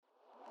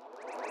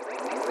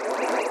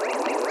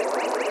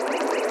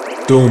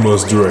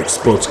Thomas Drex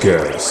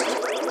Podcast.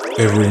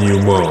 Every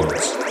new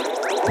month,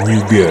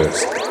 new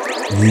guest,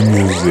 new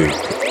music,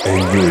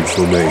 and new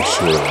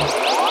information.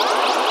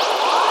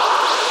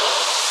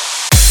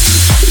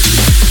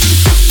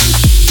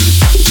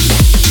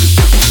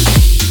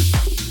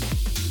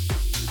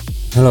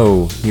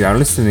 Hello, you are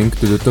listening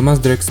to the Thomas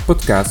Drex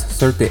Podcast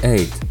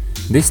 38.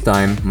 This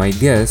time, my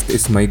guest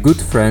is my good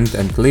friend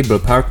and label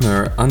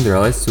partner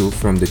Andrea Lesu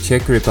from the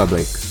Czech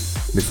Republic.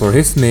 Before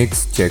his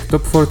mix, check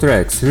top 4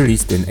 tracks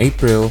released in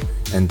April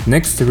and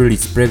next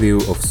release preview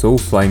of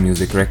Soulfly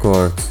Music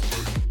Records.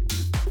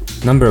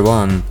 Number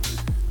 1.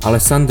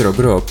 Alessandro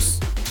Grobs,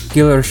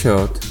 Killer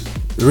Shot,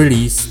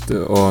 released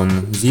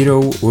on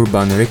Zero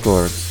Urban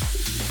Records.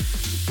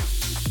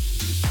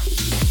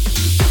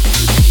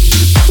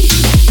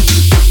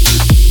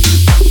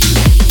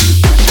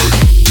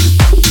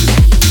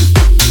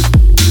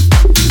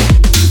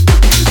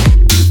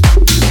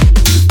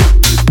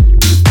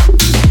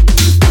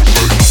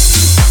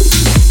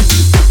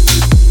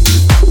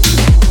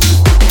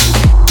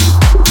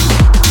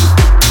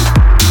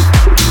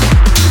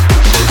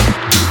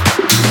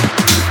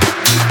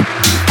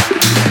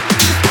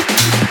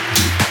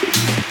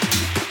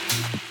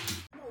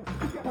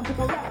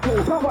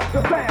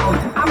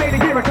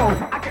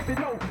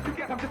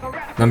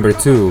 Number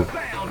 2.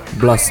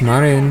 Blas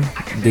Marin,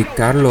 Dick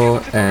Carlo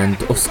and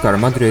Oscar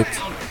Madrid,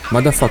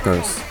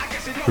 Motherfuckers,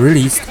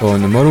 released on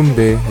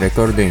Morumbi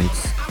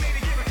Recordings.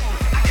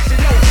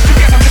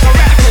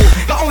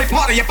 The only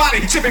part of your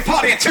body should be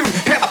partying too.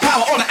 Have the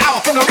power on the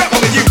hour from the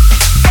rebel in you.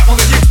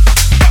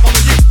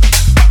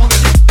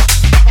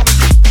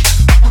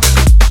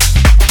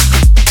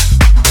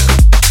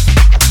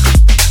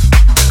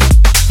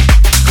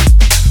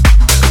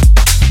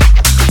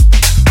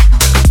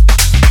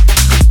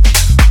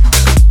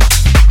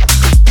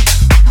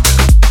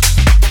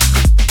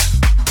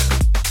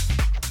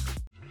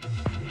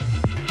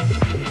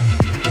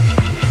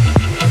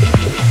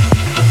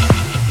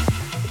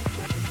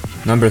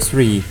 Number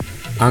 3.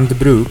 And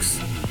Brooks,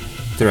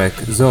 track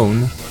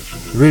Zone,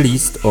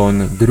 released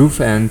on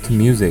Groove and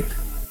Music.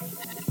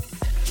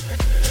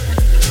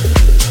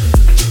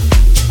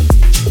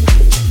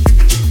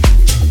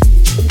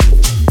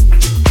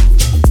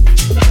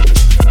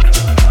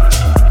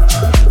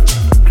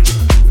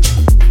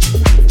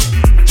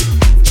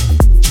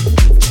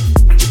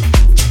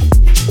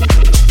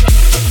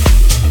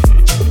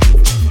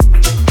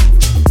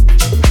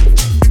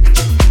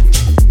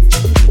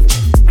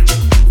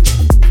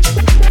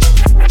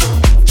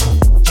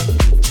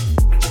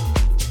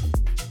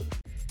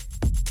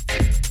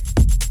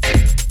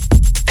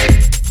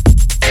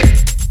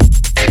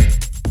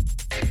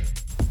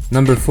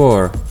 Number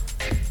 4.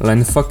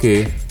 Len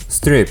Fucky,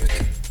 Stripped,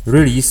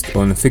 released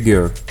on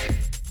Figure.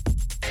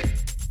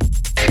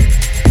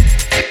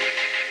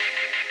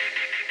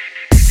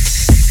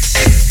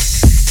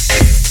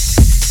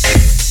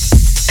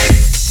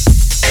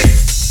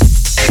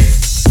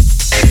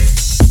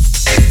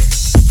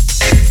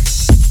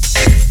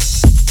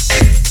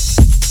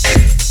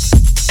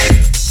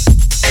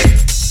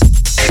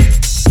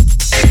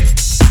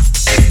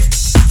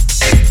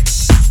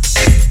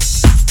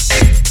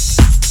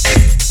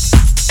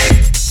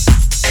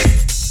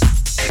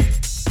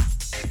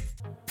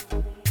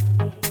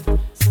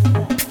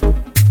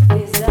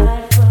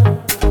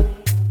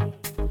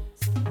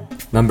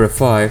 Number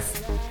 5.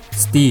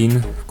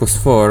 Steen,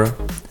 Cosfor,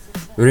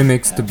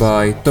 remixed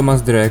by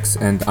Thomas Drex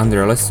and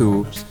Andrea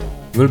Lesu,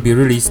 will be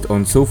released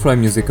on Soulfly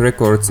Music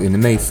Records in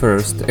May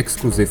 1st,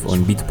 exclusive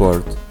on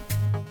Beatport.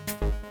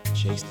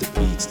 Chase the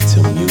beats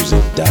till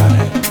music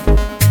died.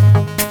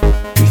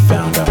 We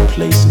found our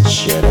place and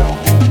shared our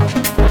home.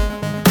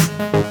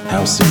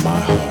 House in my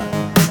heart,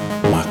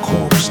 my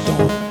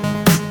cornerstone.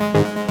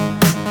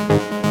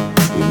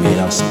 We made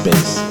our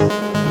space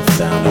and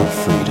found our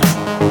freedom.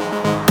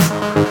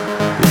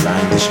 We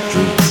lined the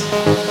streets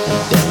and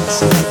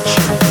danced like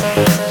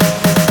children.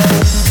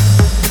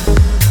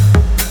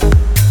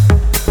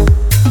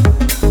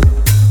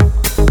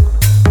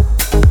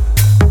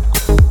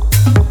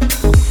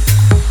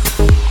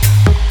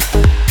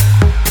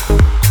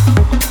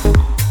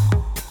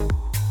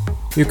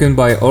 You can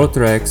buy all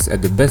tracks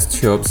at the best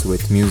shops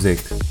with music.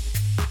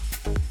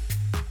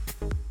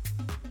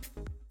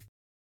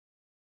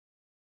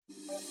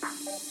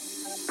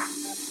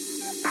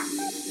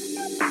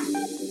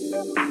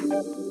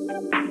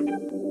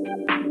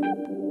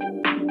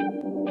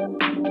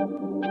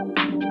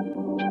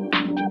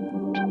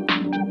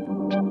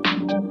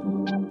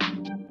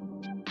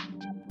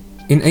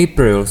 In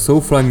April,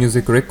 Soulfly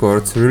Music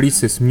Records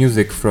releases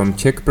music from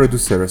Czech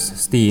producers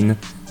Steen,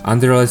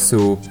 Andrea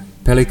Lesu,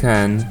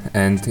 Pelican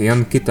and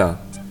Jan Kita.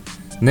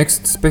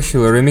 Next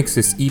special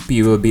remixes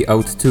EP will be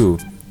out too.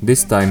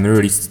 This time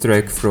released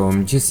track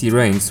from Jesse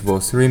Rains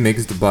was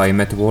remixed by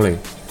Matt Wally.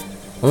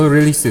 All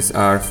releases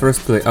are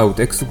firstly out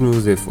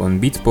exclusive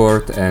on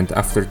Beatport and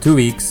after 2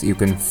 weeks you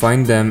can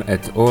find them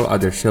at all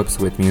other shops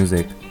with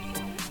music.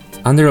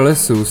 Andrea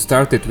Lesu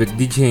started with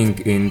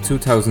DJing in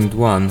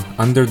 2001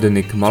 under the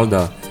nick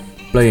Malda,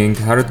 playing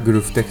hard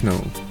groove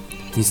techno.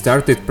 He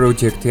started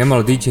project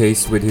Yamal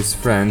DJs with his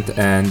friend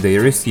and they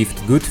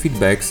received good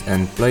feedbacks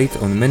and played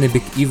on many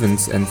big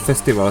events and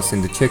festivals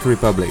in the Czech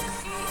Republic.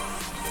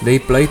 They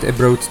played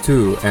abroad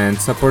too and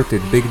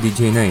supported big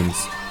DJ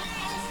names.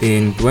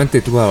 In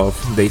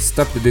 2012 they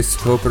stopped this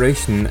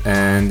cooperation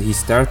and he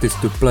started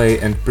to play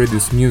and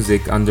produce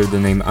music under the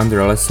name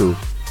Andralesu.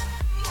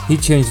 He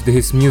changed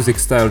his music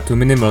style to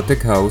minimal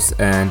tech house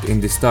and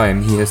in this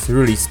time he has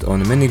released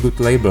on many good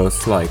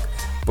labels like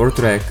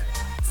Portrack,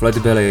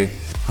 Flatbelly,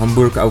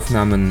 Hamburg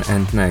Aufnahmen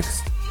and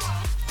Next.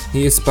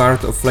 He is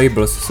part of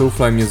labels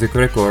Soulfly Music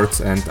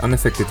Records and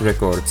Unaffected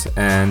Records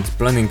and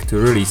planning to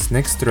release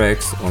next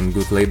tracks on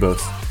good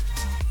labels.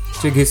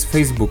 Check his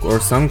Facebook or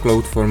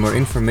SoundCloud for more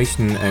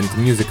information and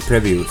music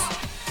previews.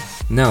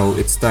 Now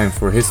it's time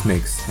for his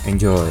mix.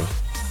 Enjoy!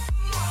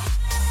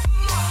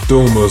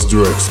 Thomas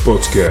Drex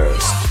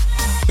Podcast.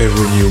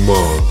 Every new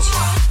month,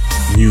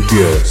 new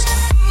guest,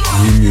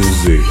 new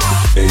music,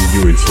 and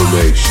new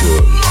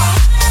information.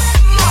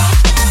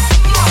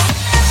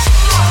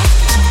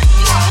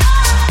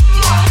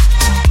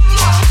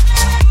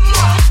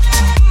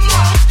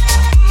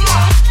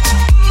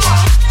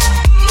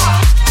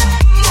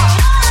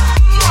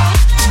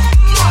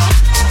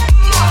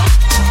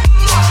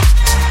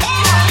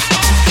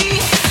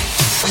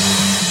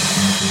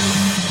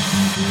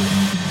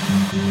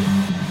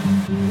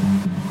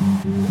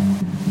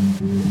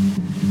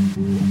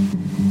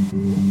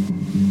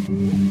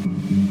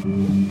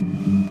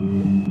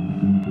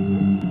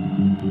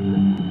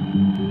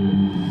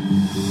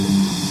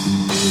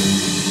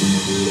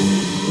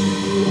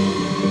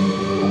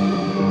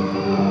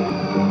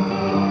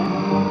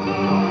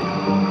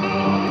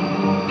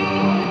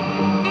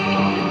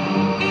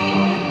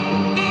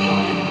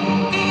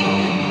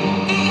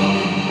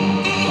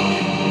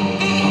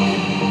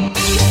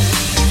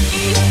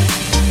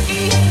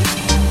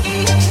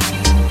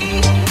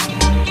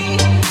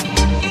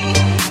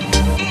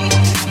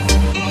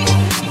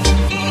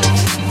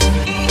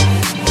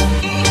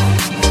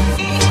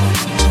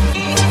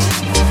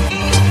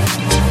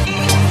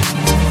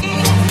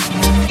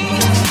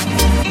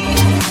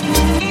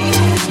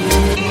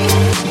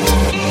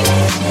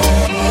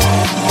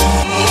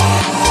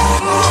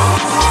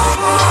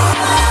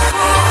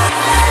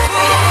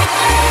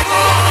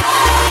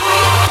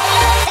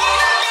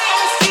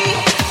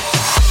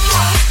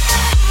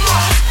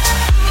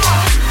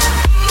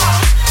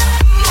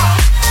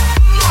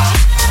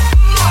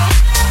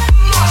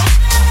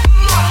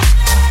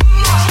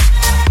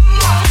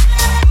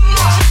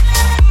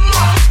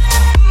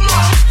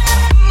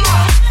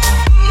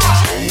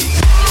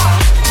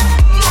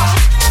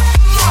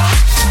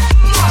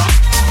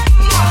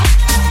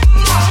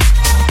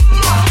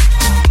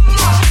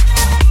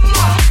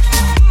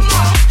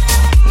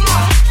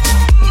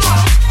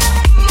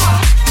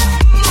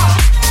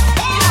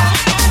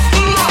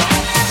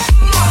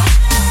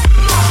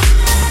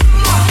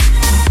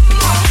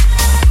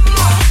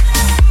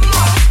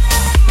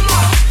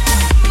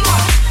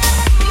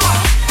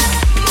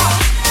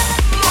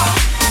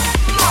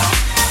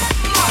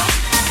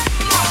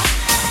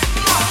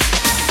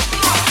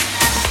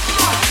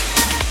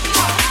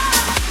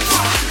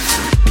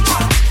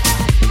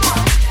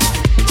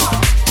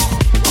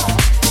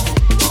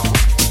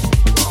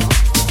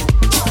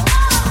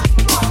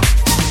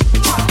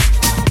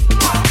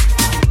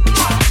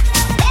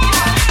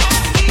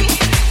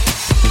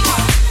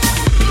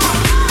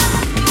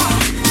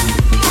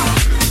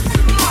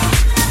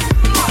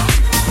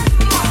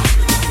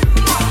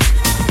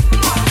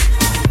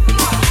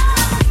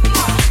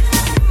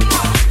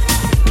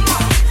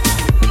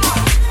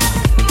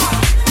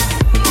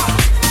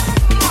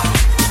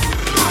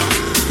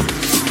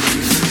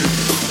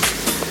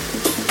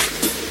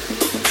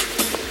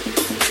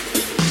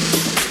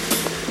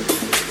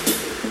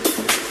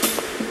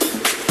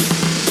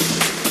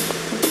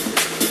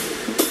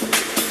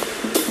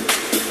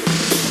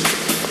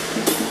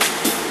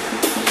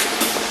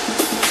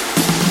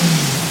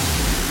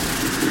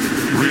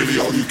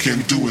 can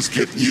do is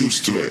get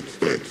used to it.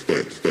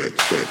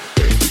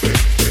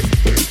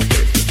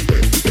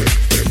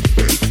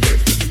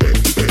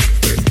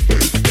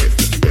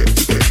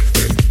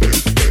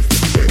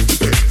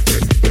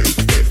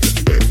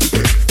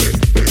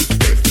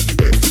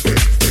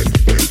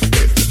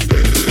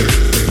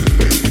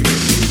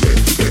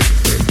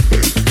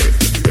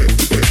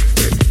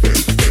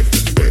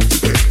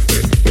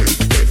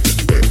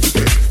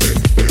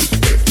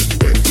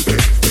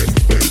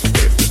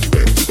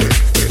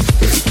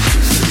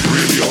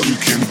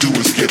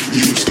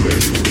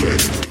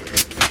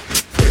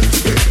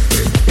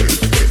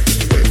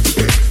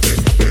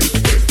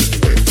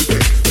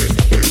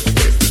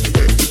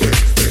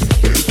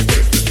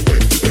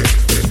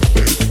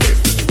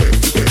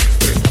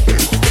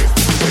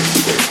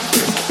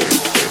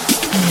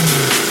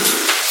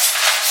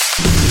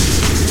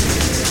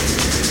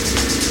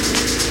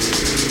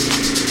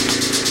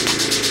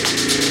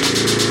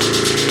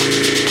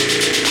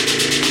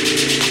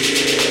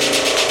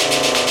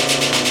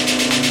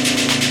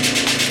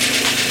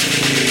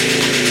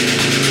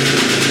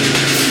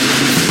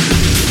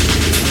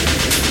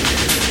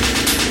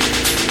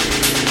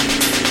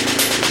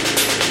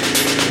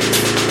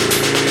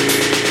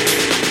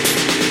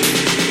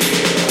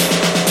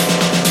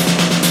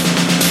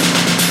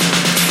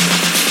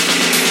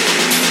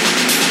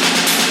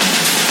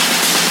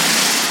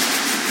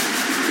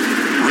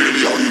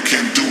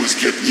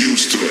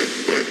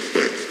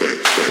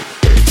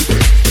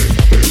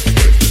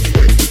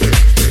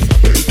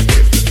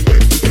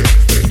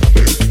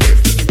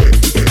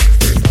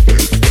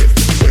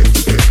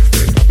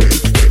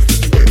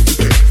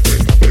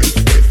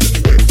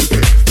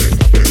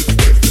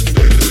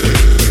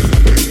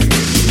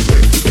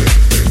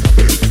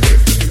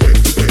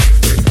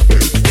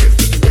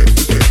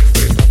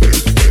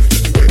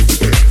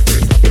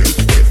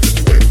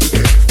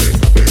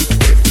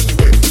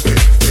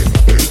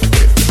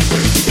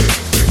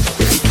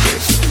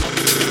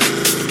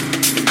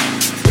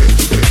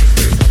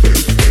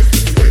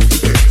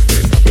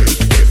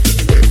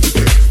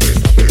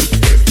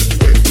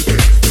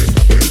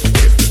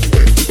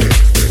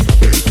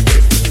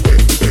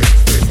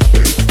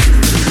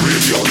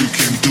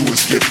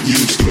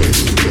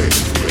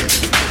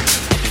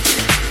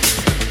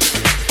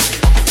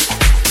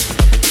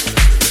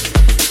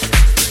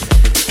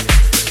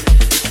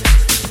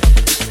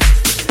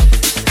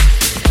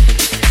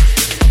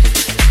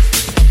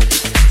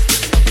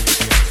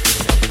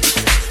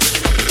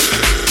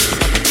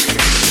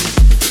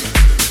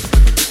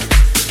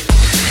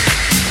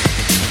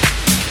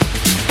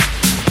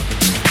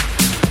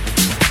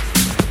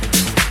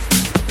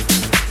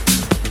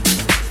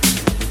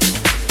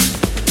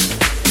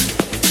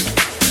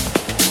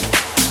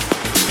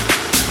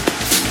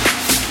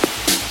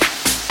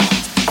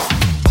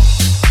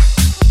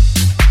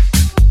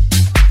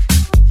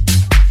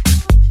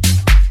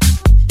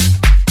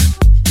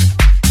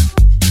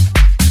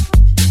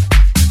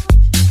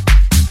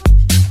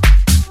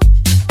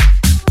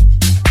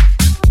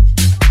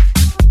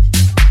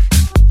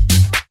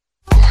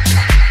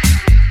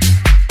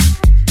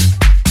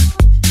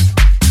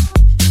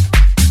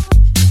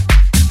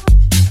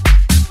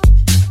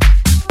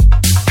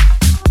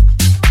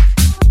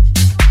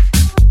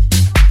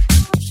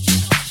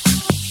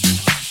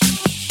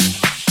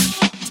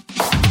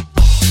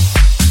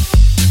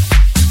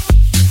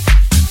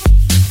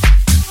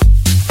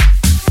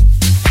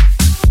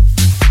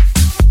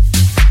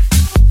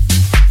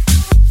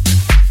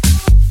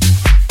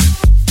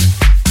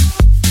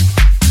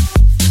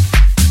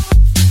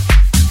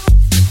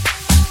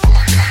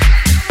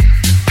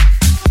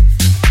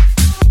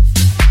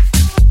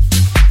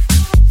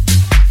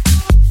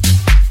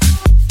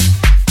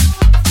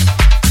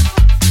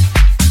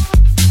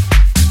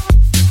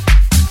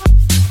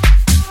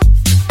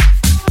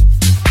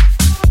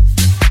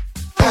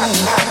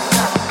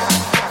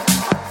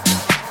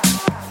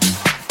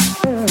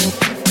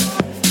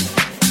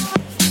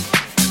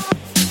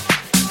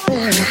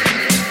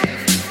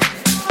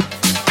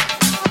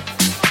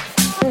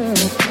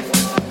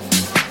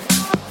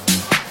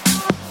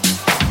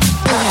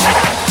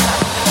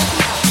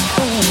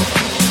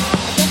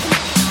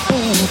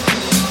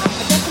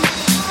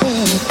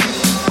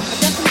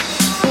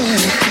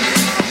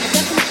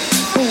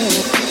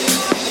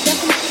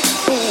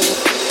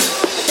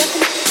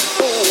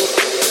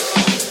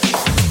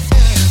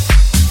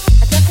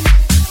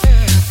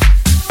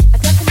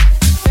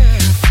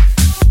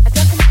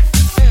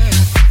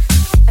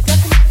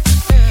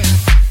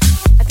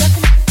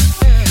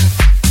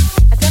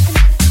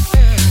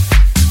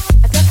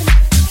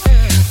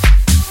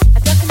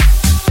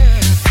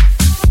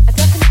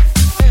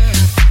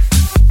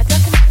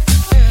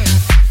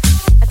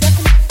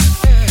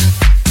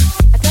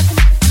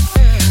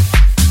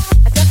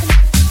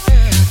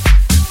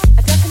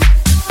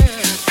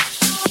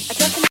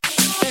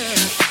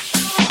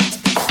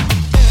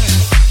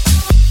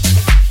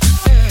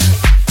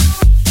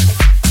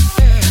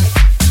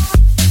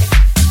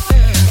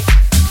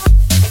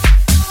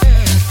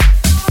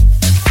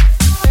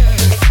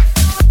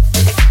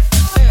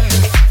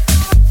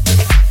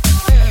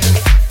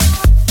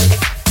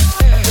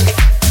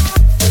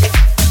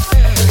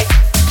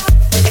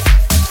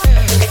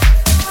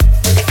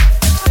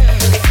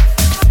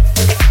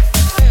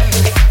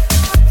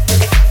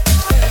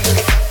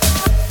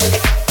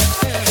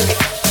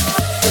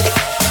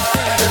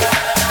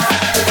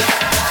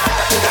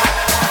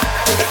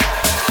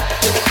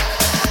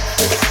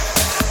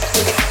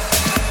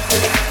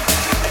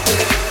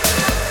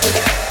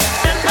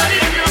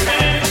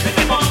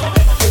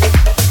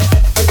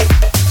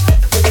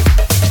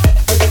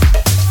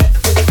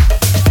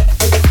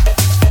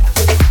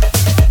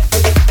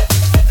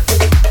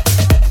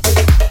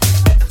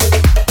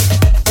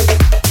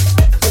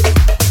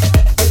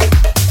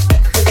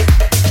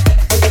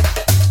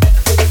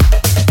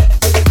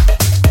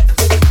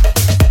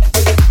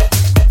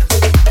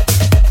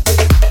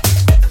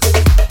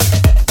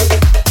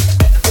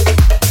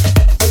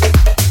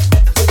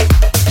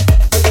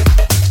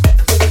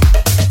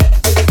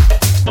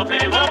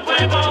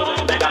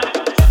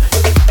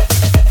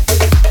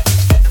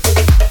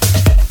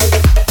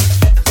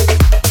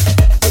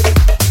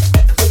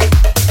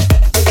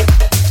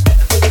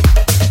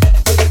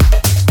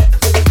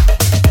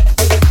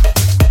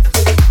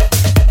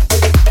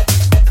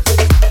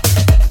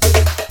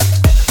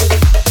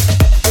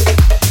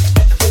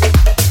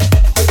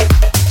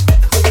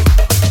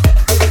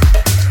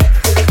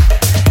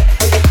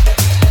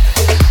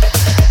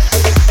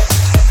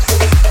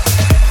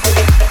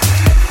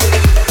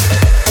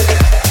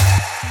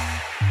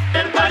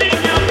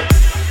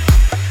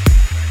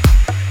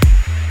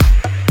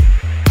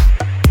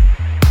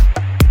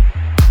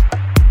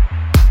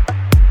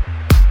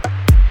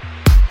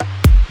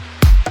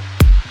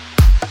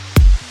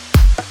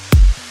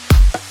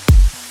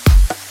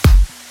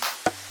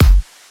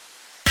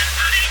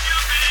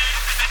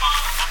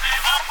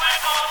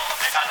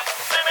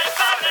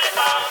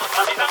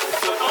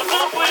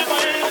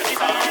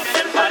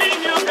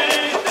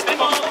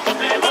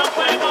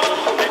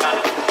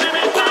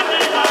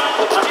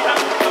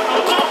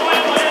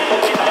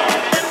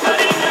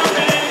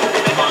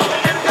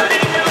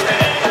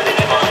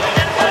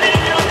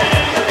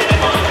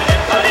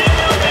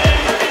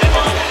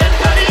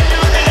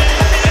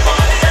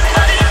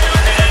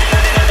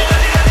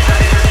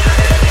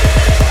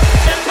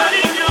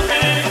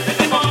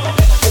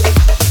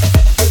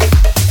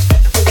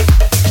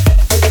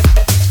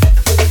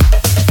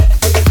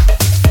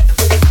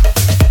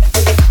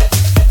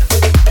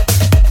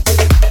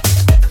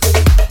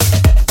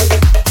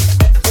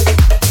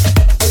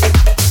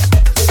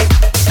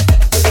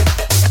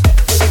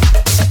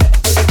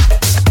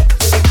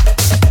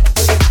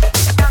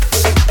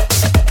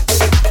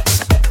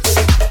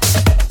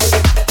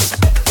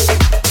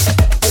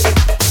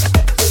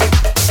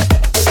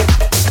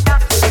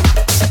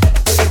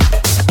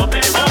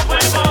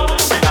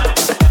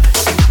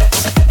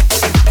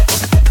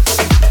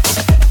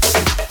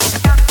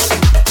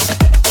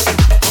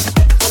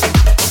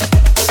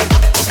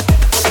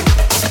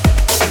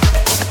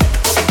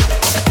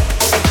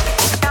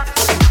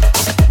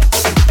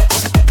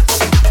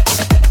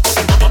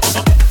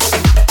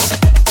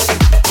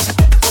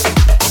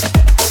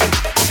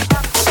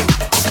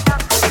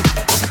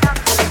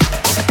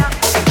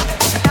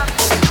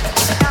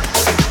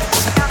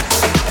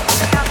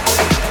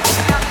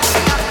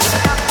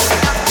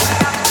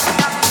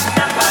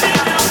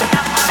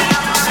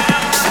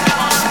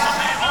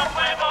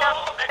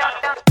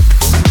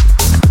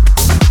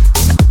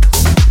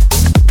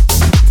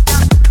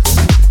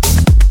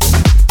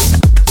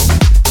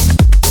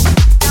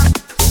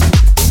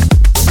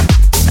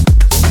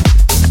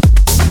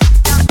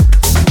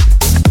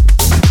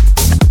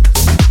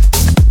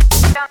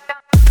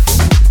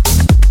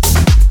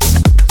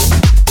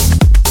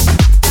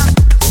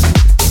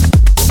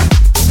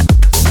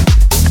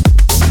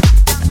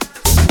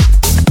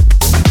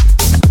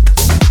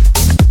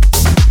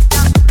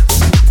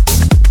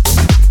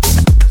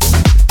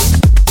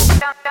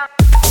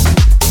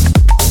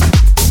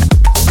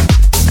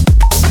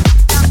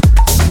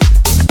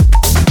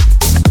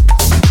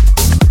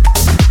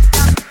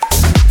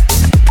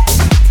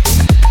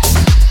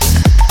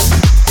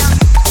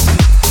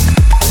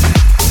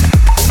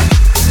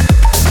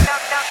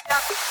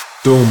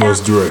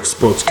 Thomas Drex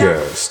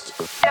Podcast.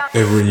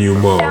 Every new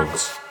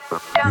month,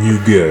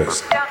 new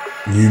guest,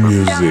 new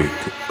music,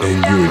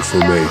 and new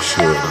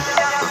information.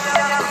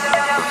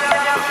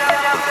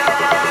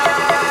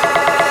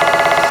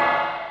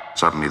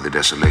 Suddenly the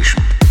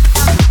desolation.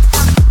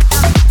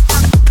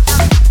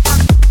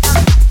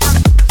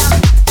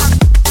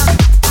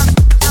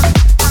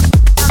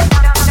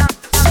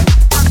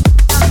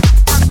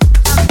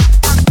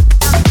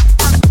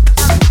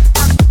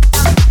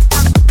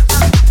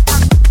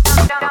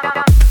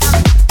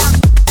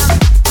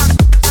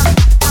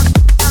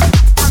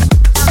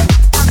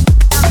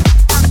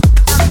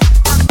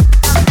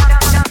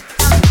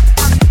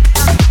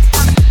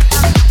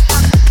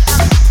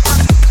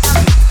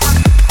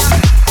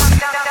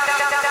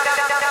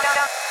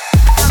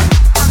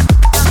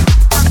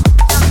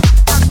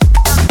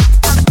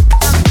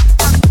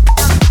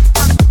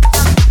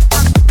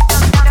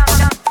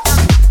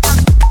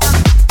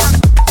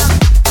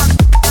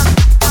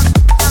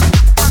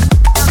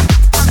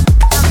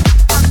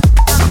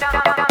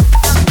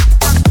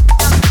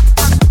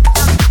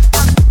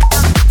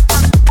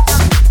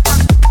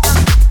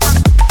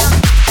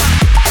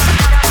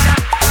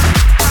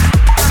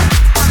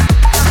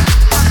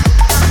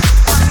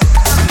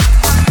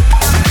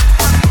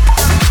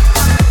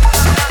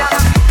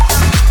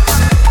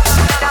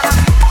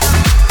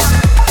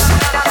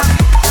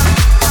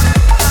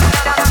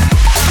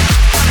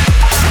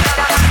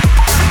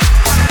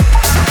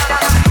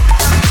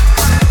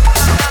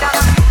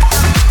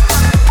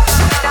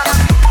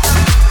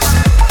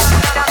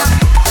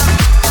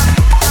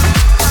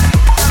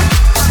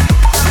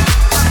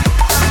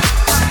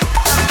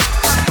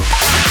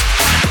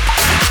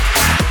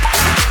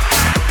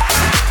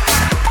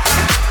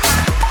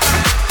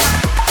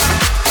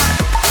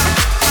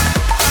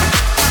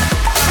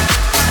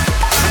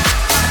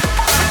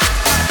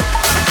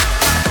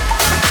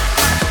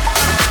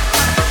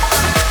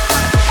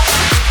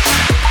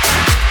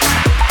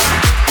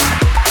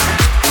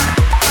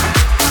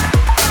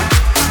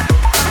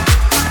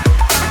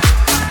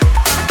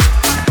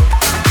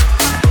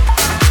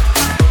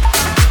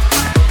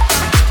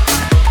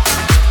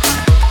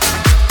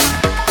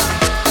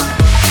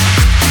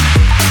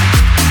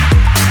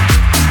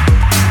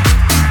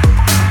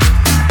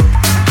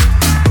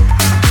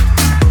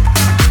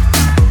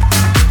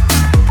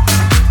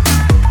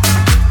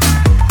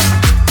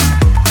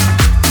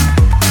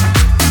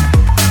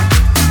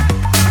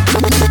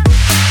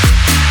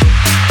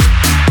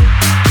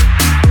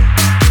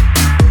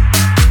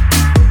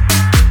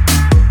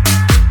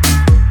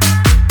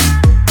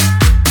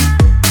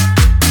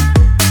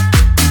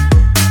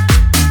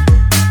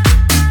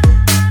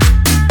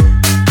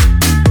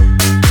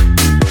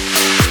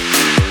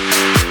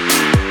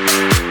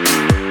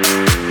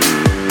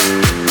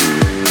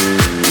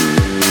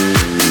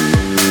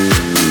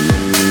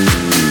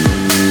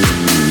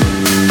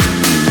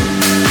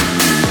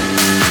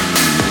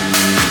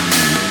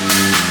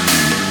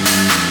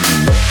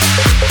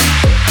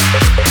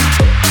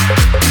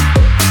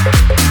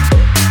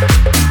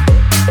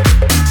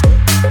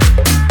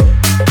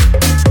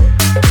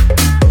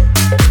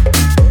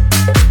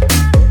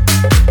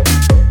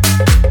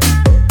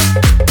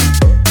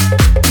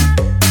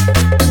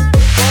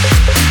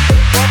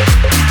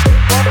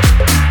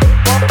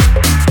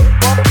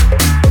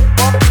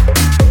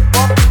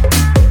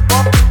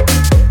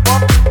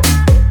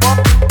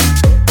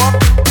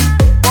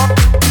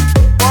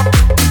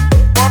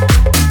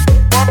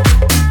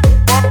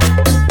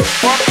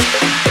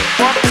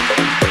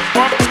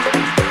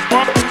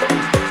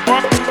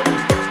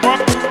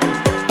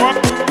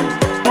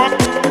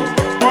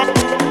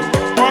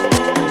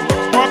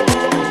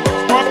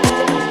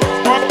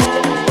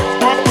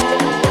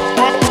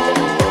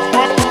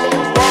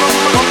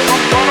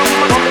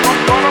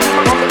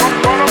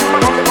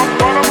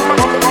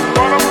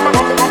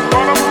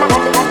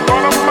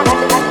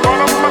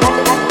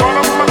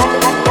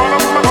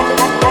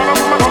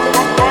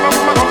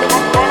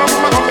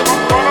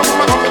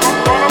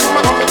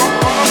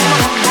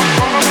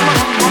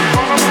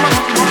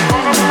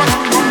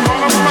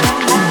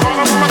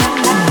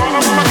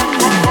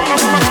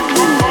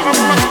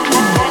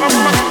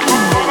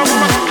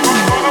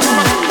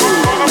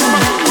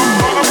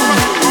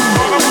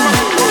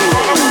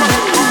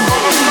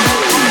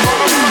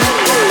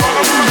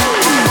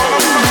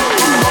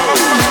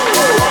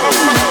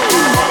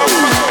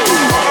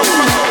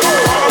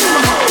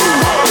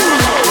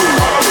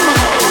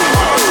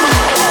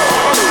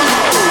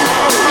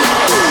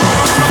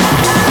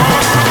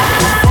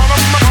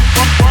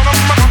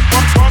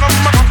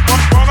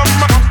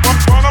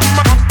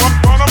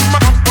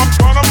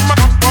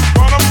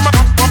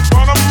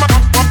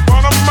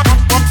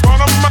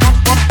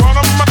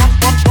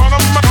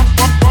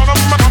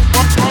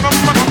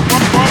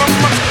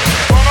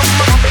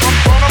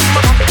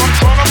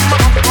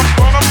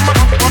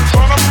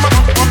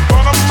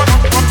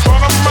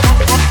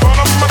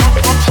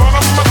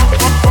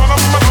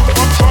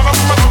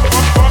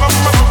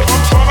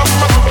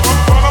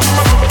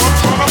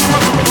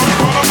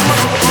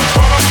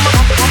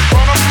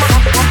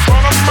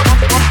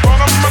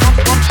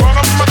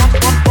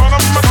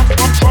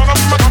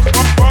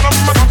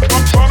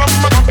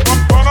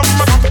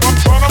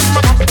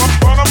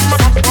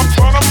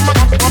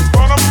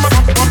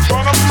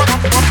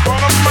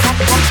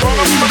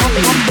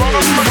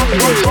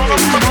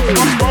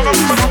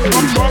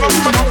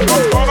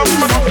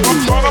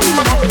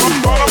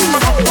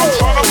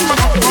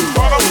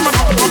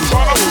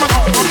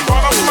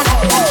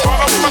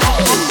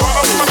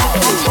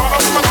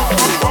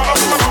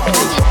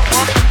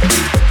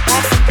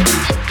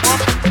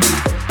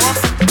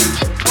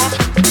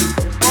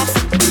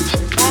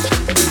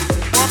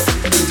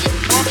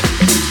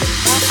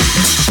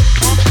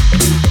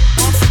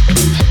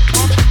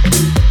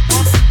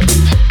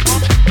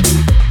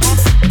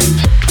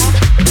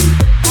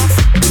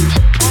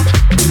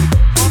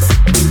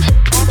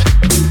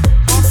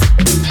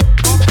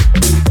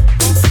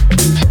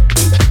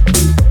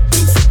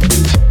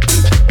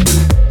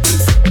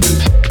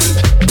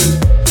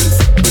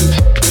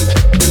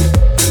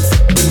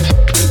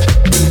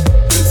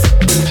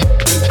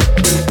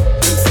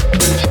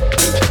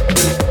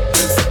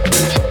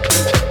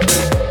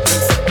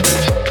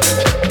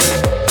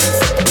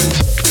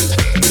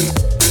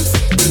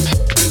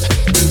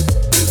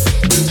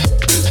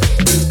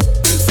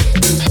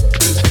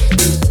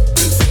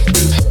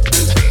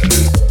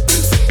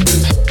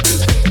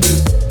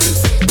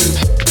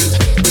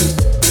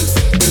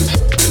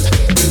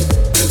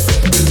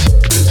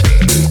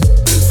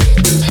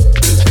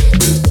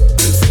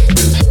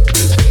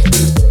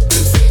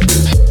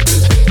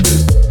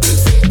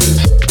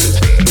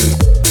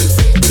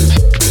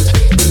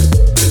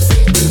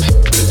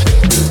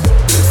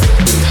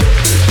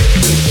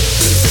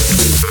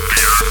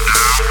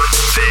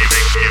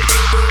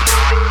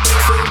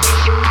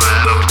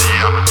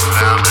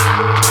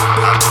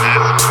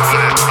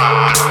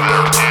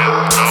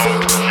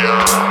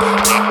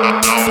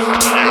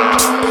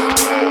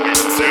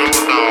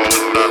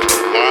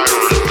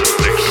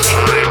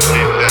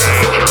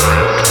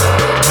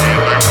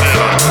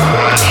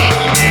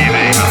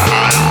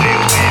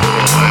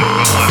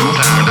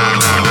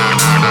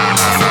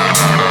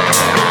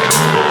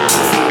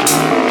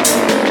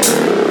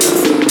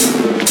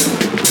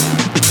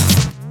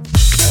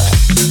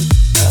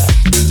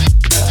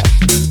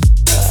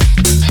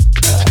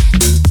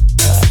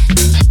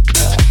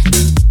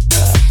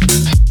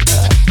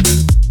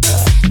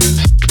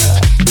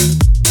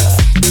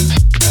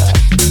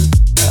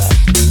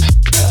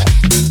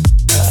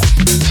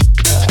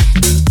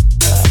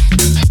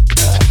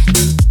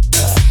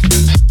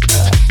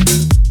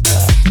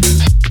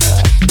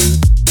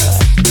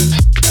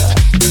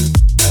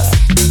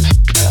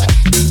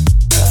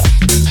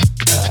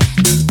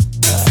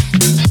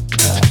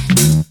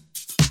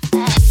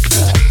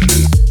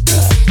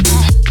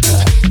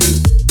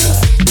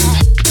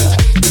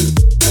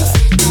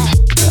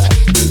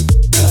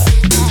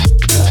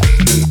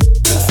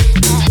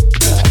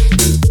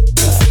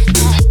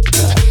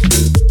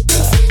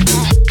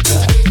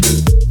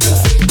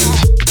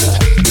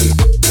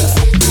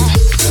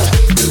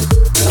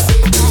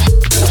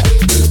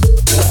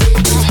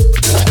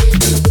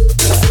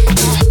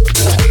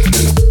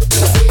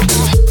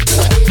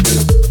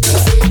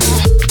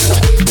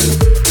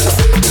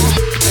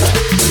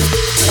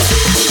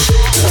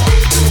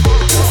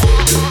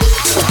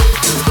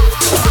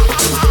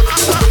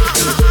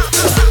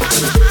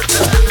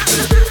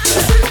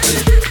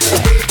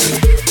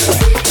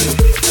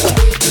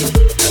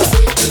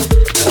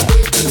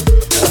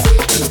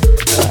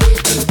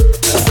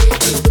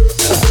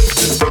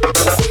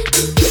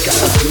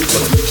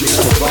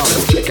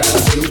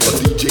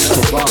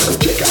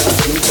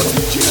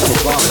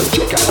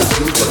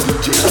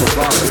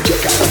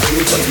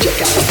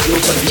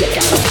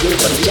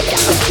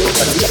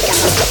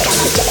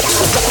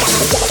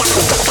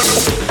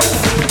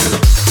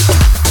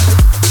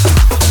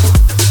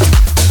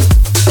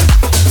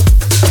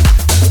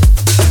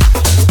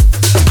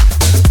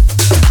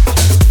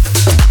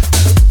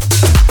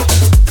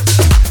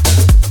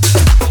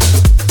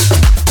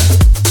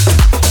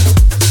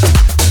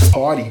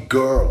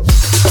 girl.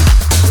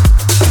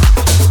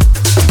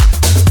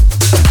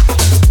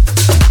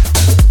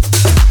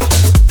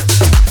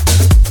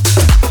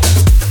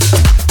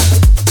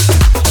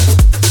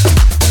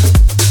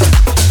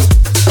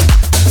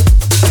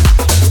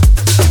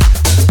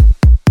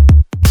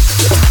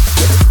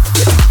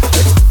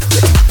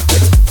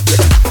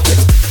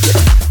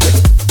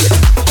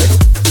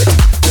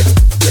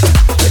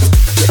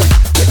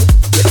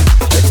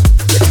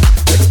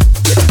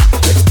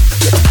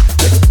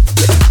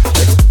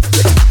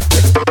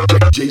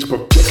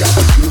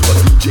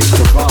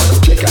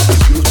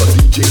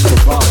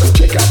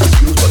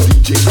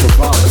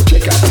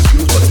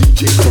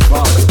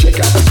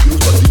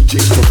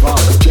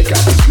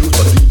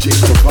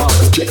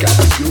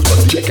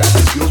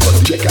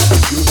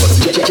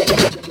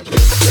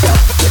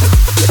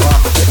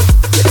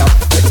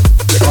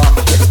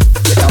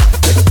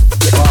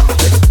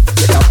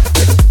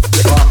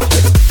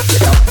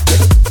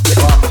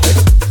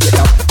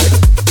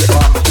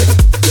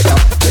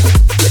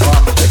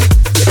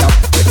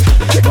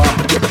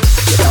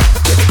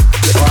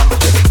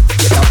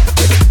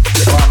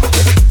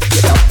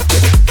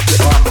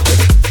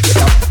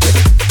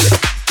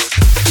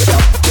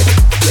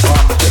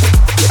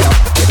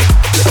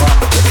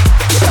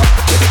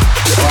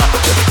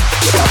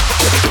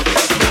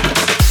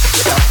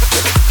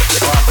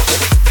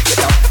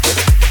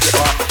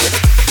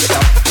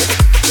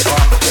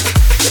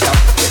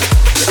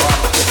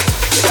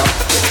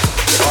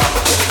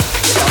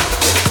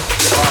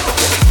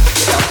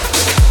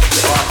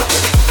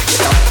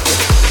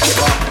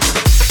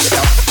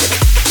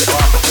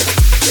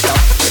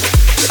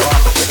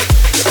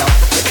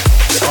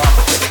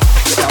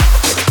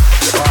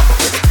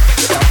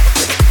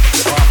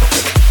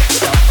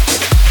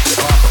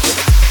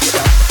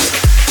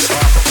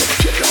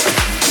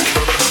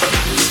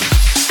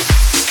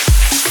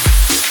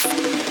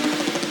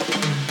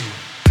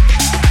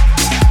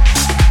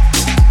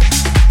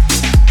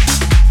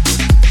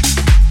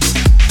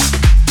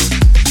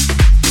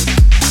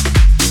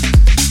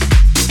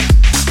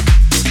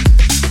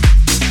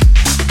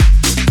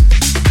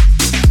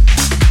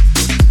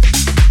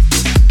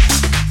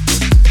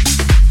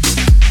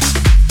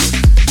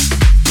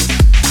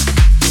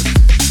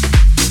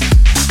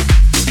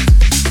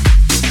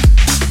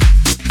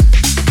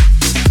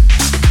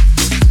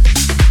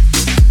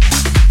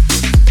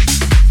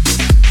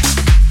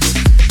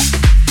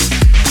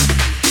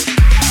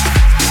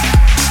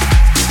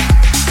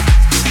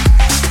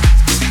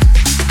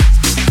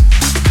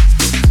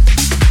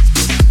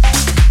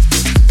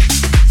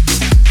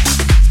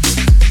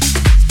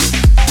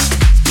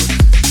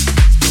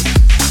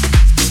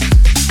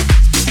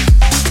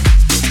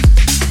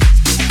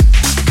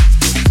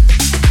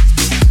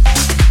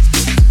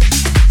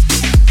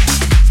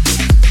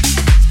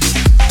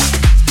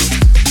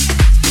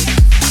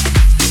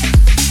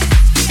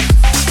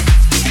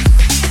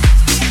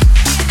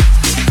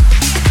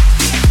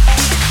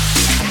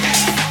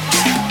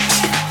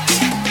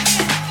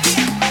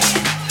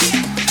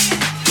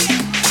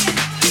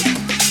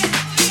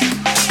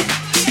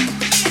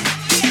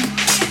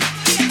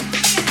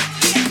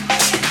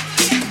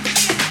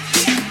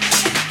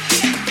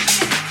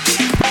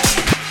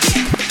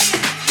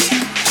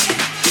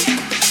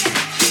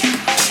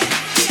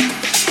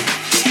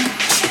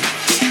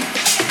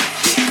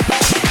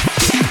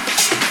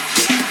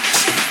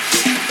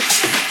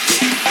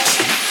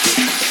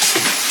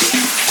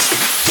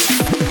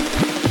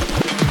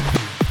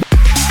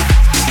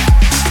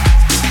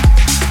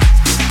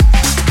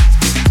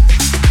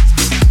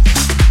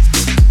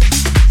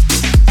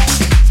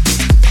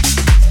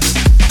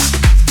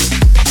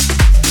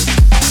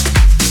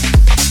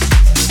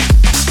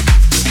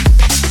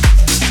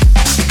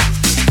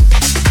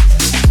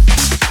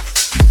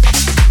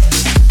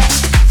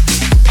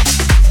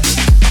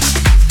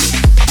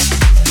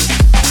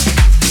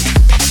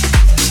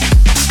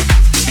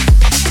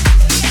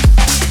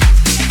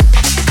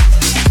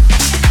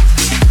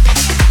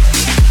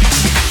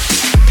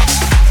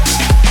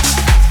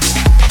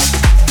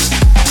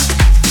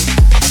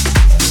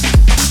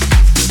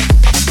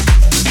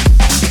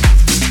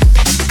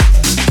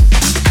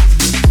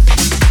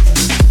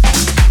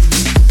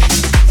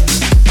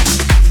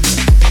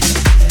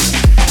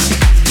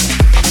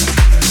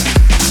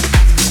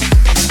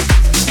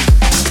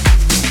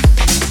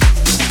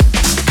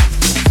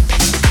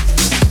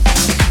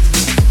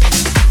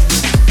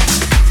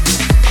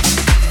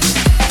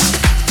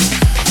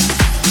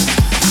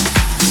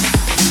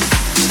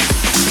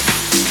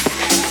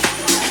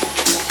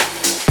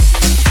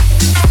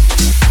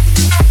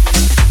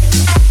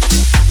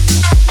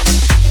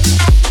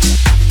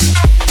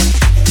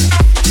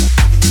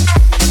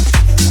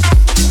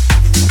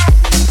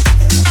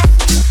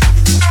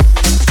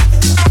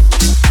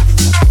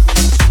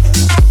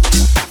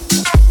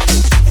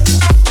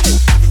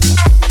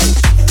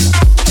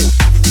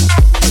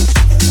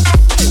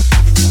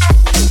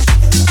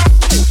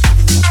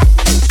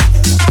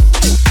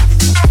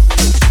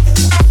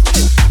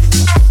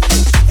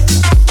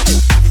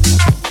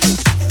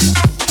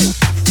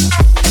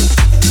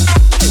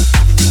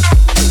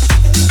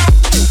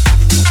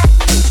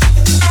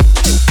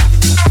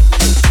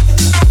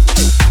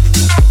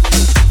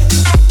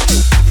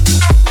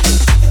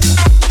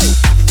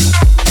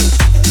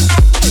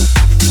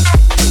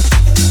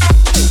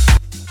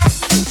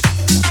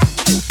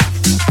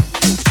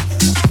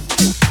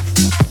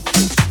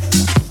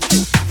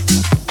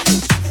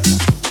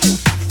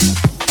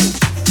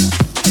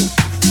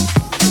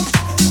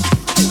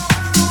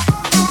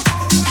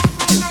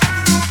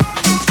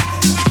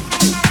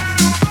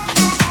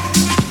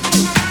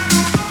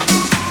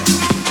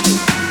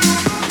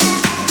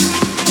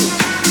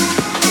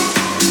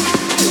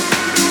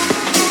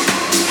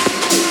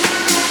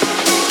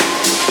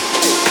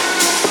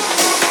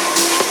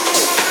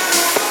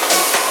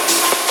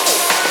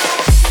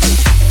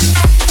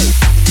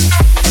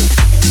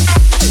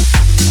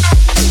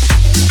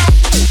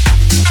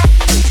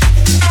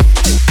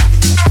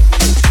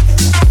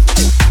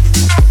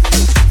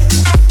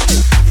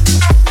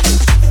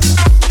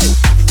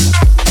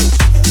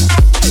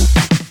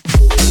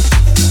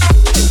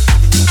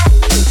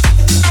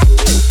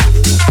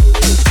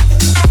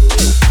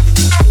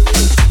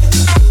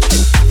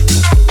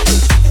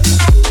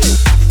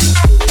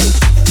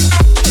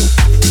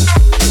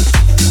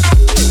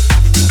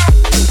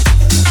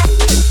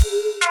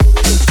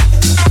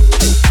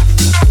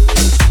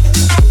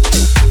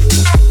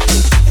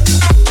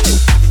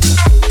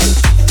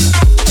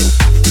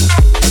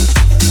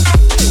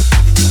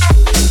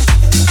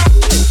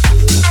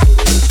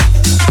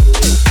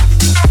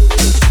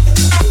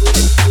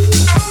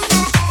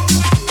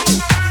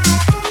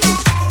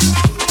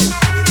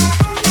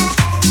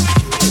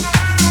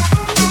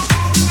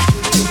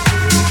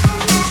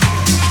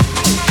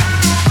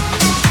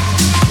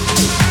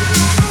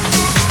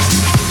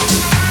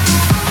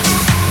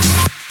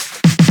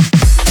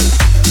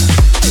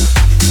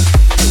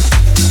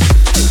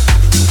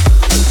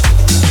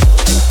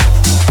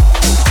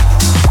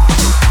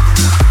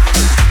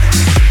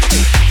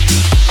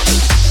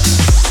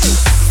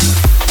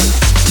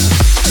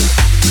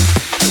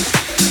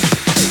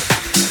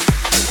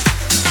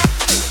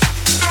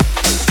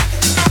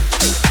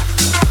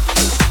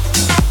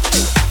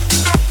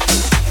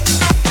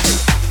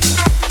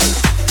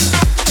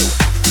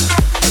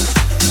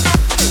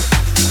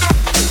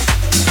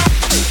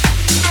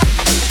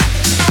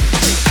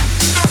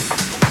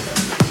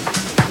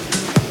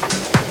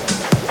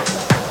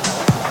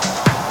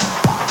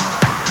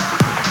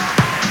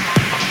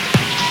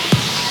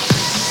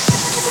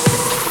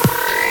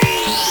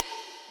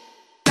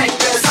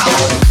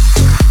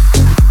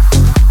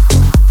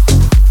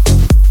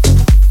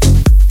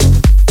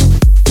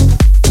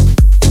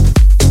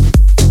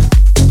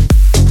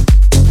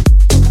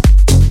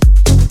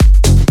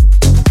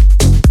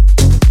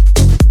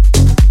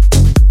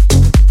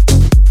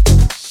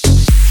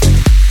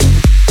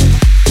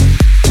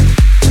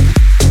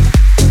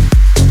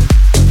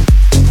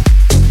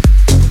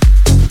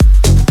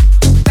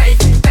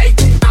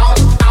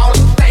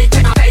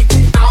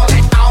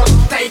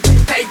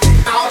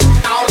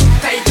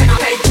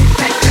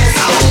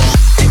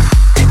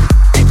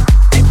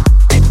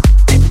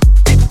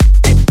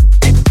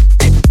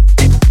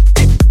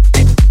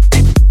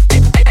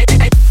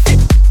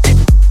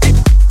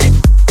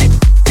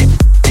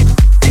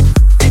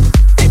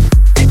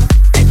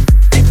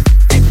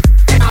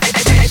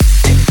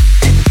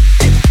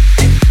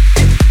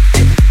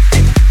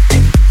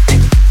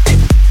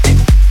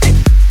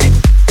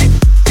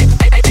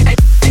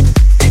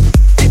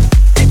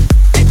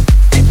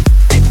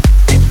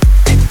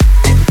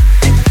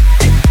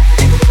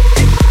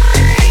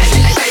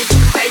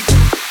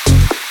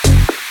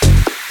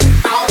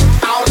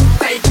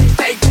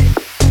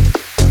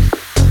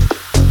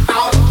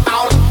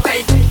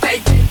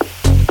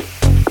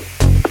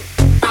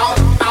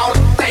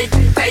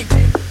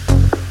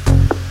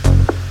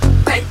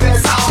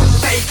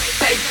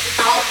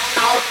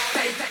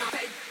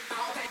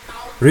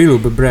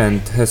 Reloop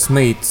brand has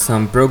made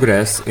some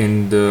progress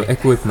in the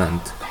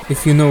equipment.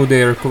 If you know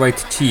their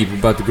quite cheap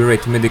but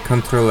great MIDI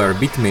controller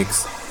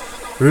Beatmix,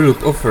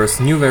 Reloop offers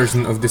new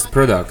version of this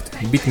product,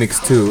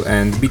 Beatmix 2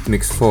 and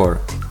Beatmix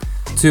 4.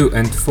 2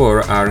 and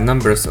 4 are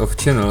numbers of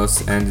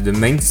channels and the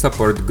main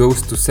support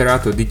goes to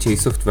Serato DJ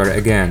software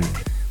again,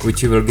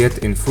 which you will get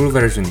in full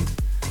version.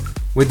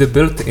 With the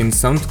built-in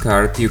sound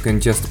card you can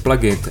just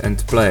plug it and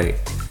play.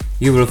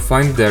 You will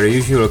find their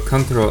usual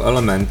control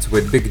element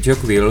with big jog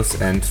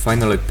wheels and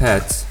finally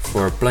pads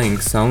for playing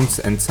sounds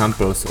and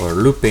samples or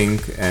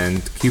looping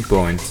and cue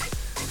points.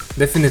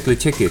 Definitely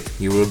check it,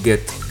 you will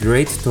get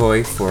great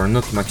toy for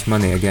not much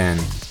money again.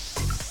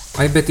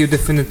 I bet you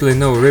definitely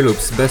know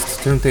Reloop's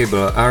best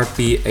turntable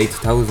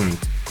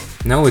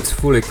RP8000. Now it's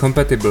fully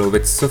compatible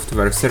with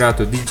software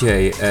Serato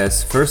DJ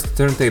as first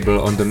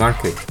turntable on the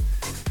market.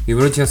 You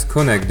will just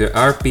connect the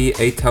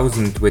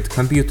RP8000 with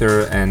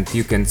computer and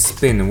you can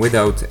spin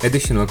without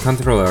additional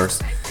controllers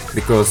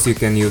because you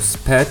can use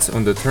pads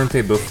on the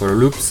turntable for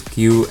loops,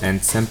 cue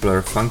and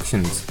sampler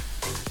functions.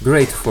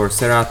 Great for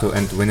Serato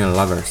and vinyl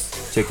lovers.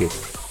 Check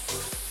it.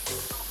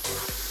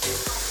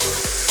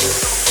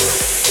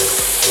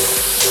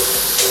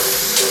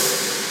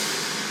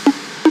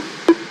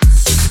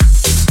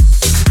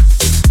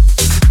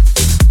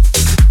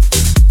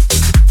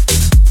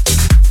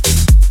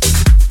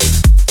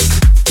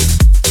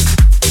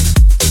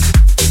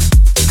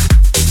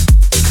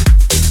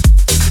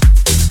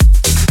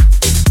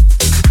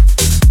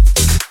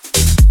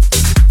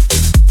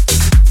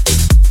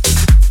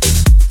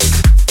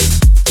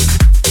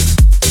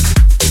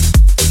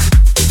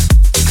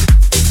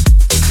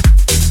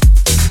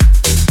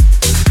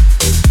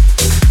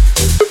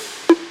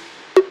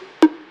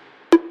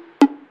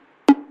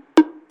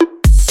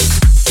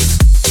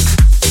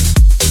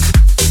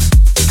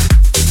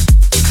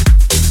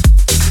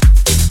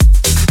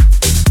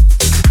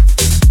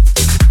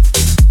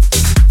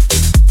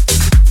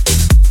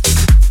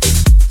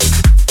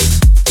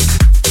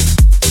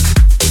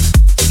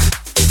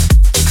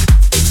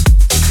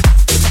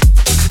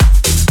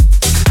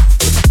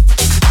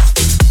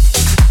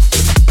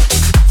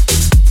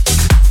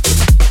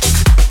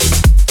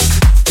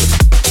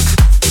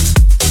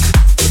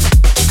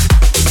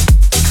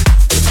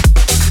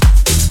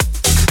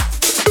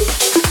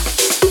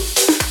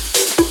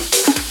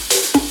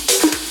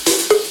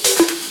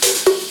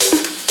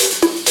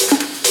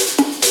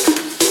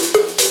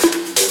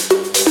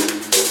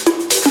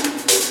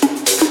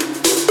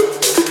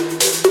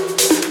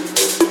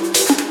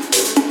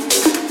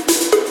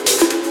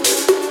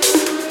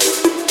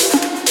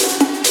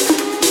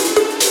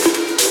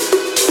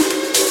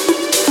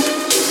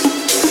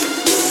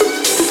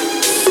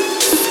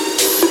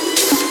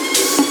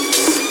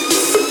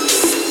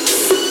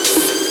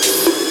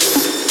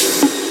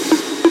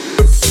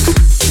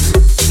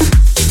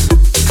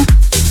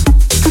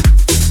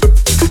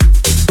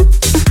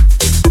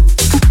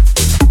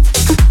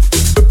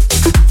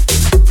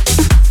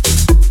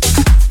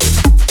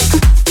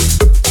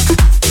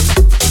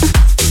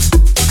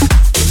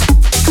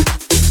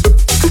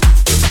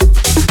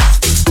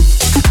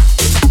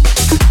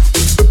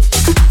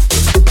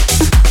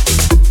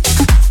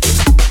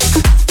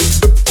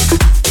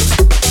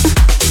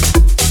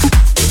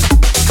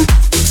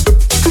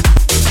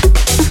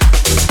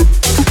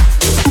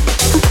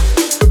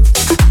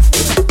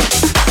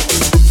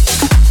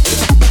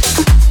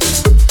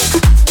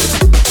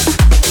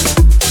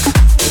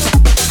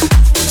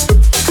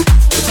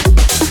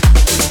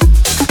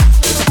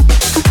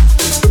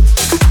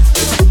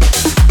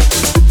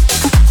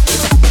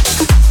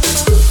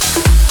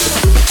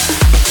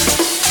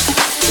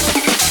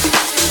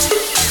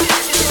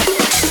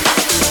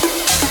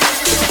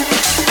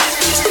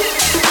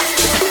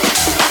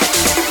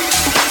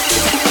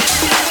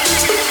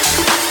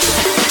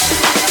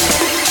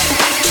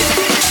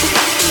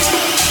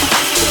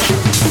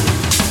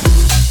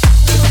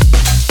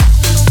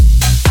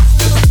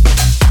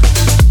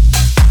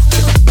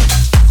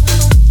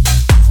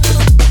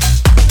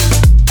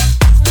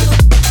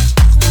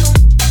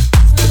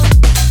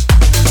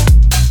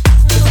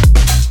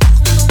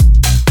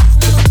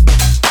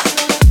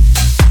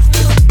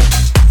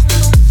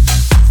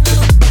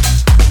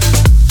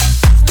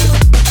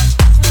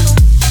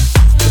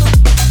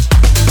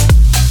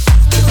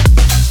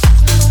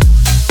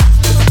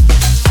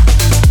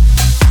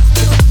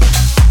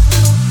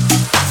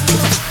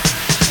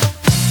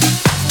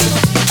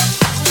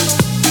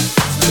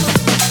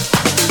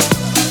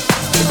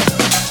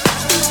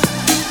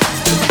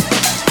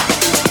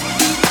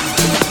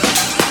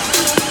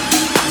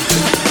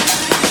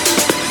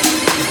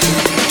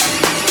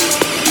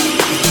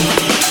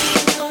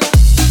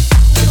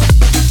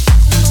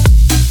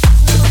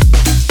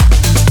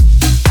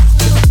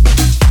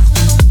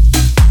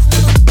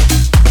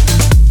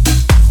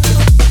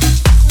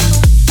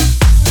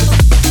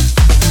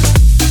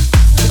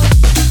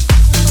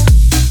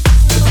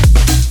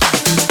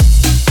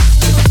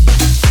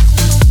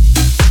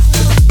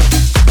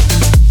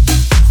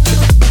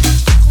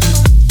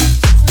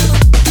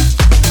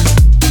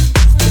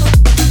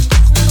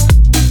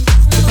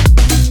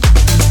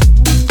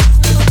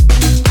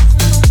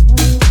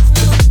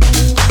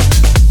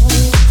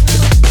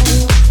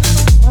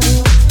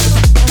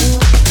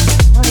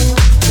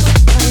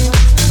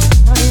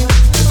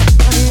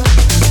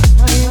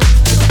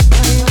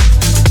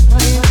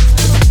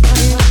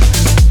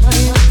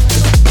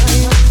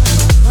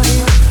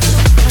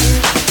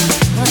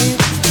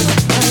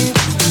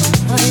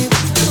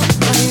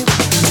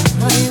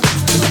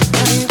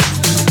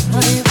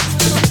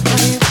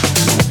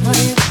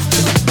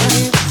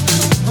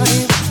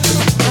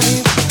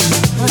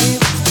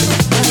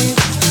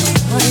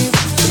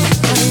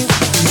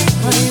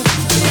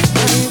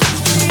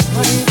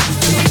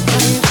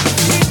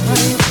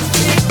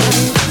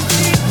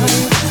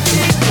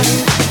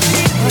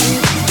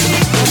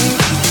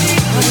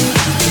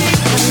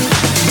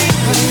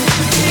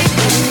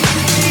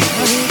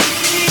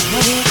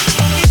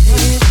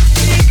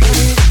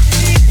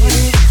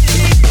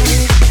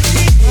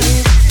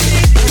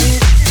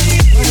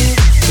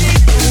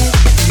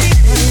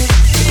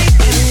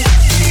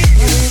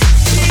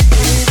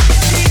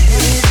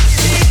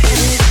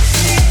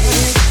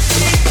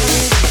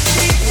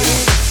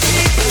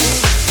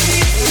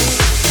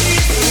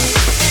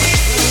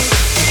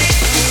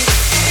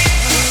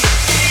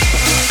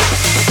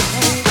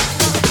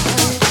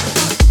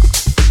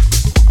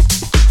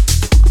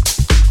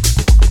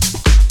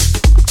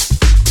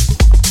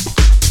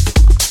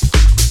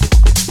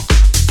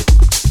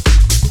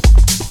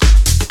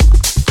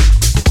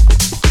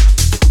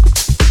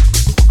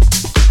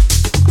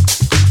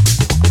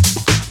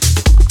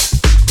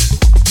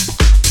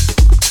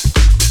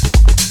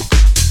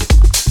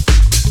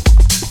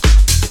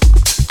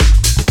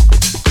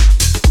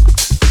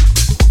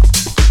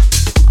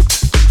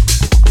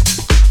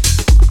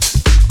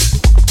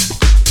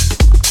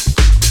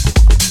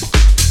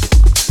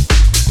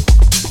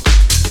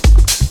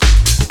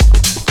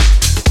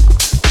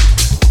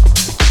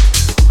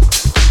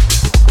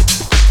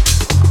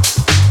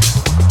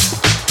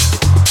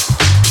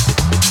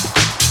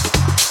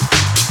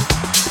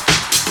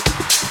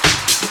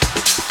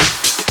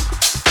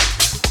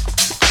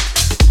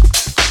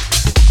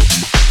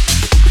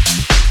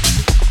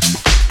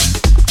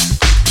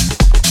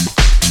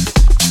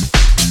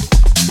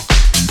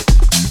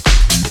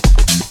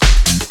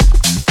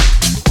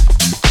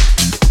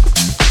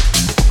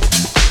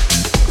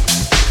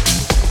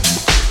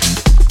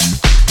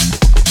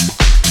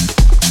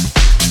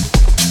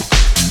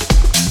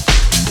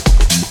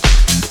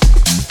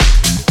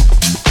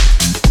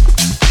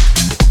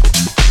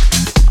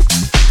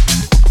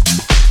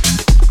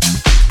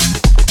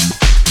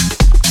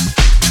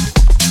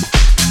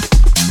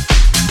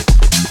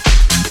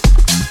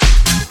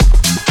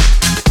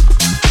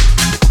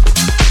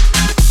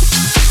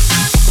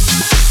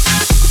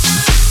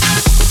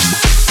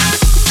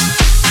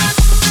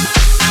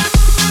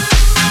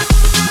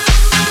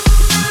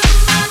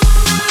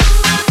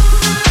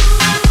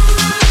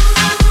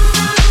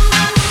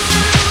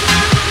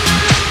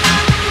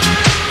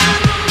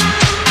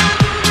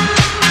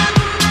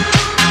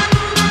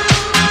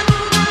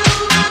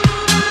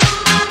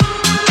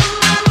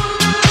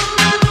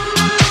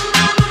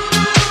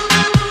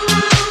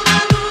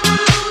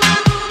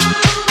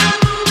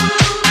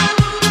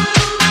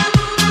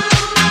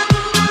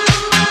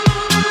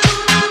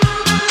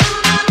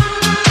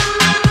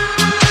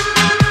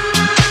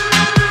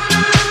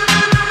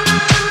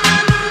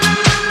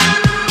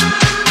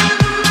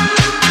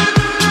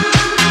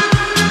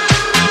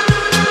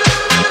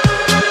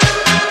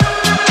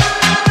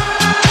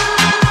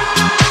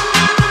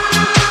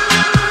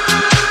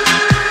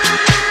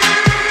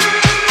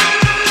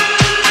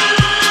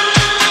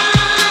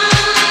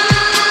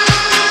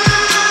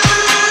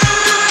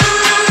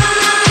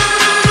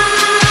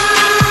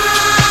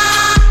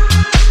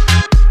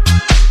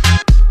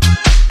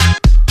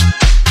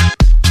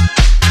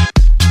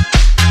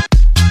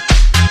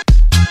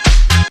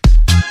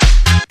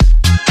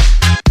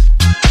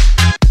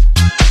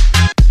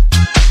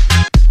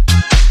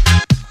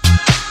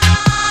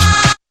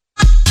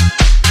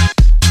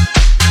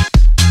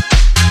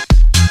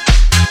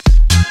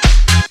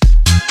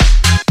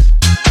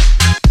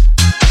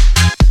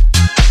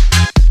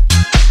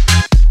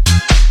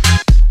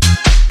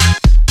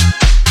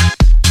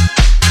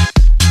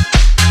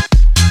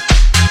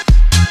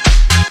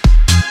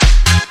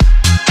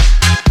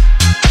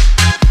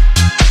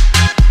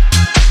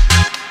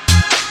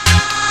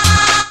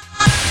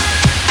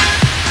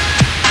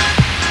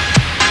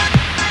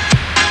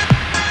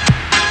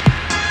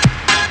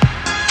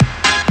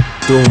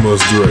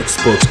 Thomas Drex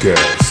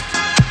Podcast.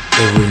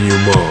 Every new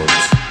month,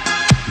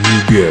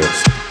 new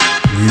guest,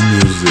 new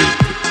music,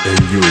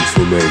 and new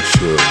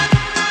information.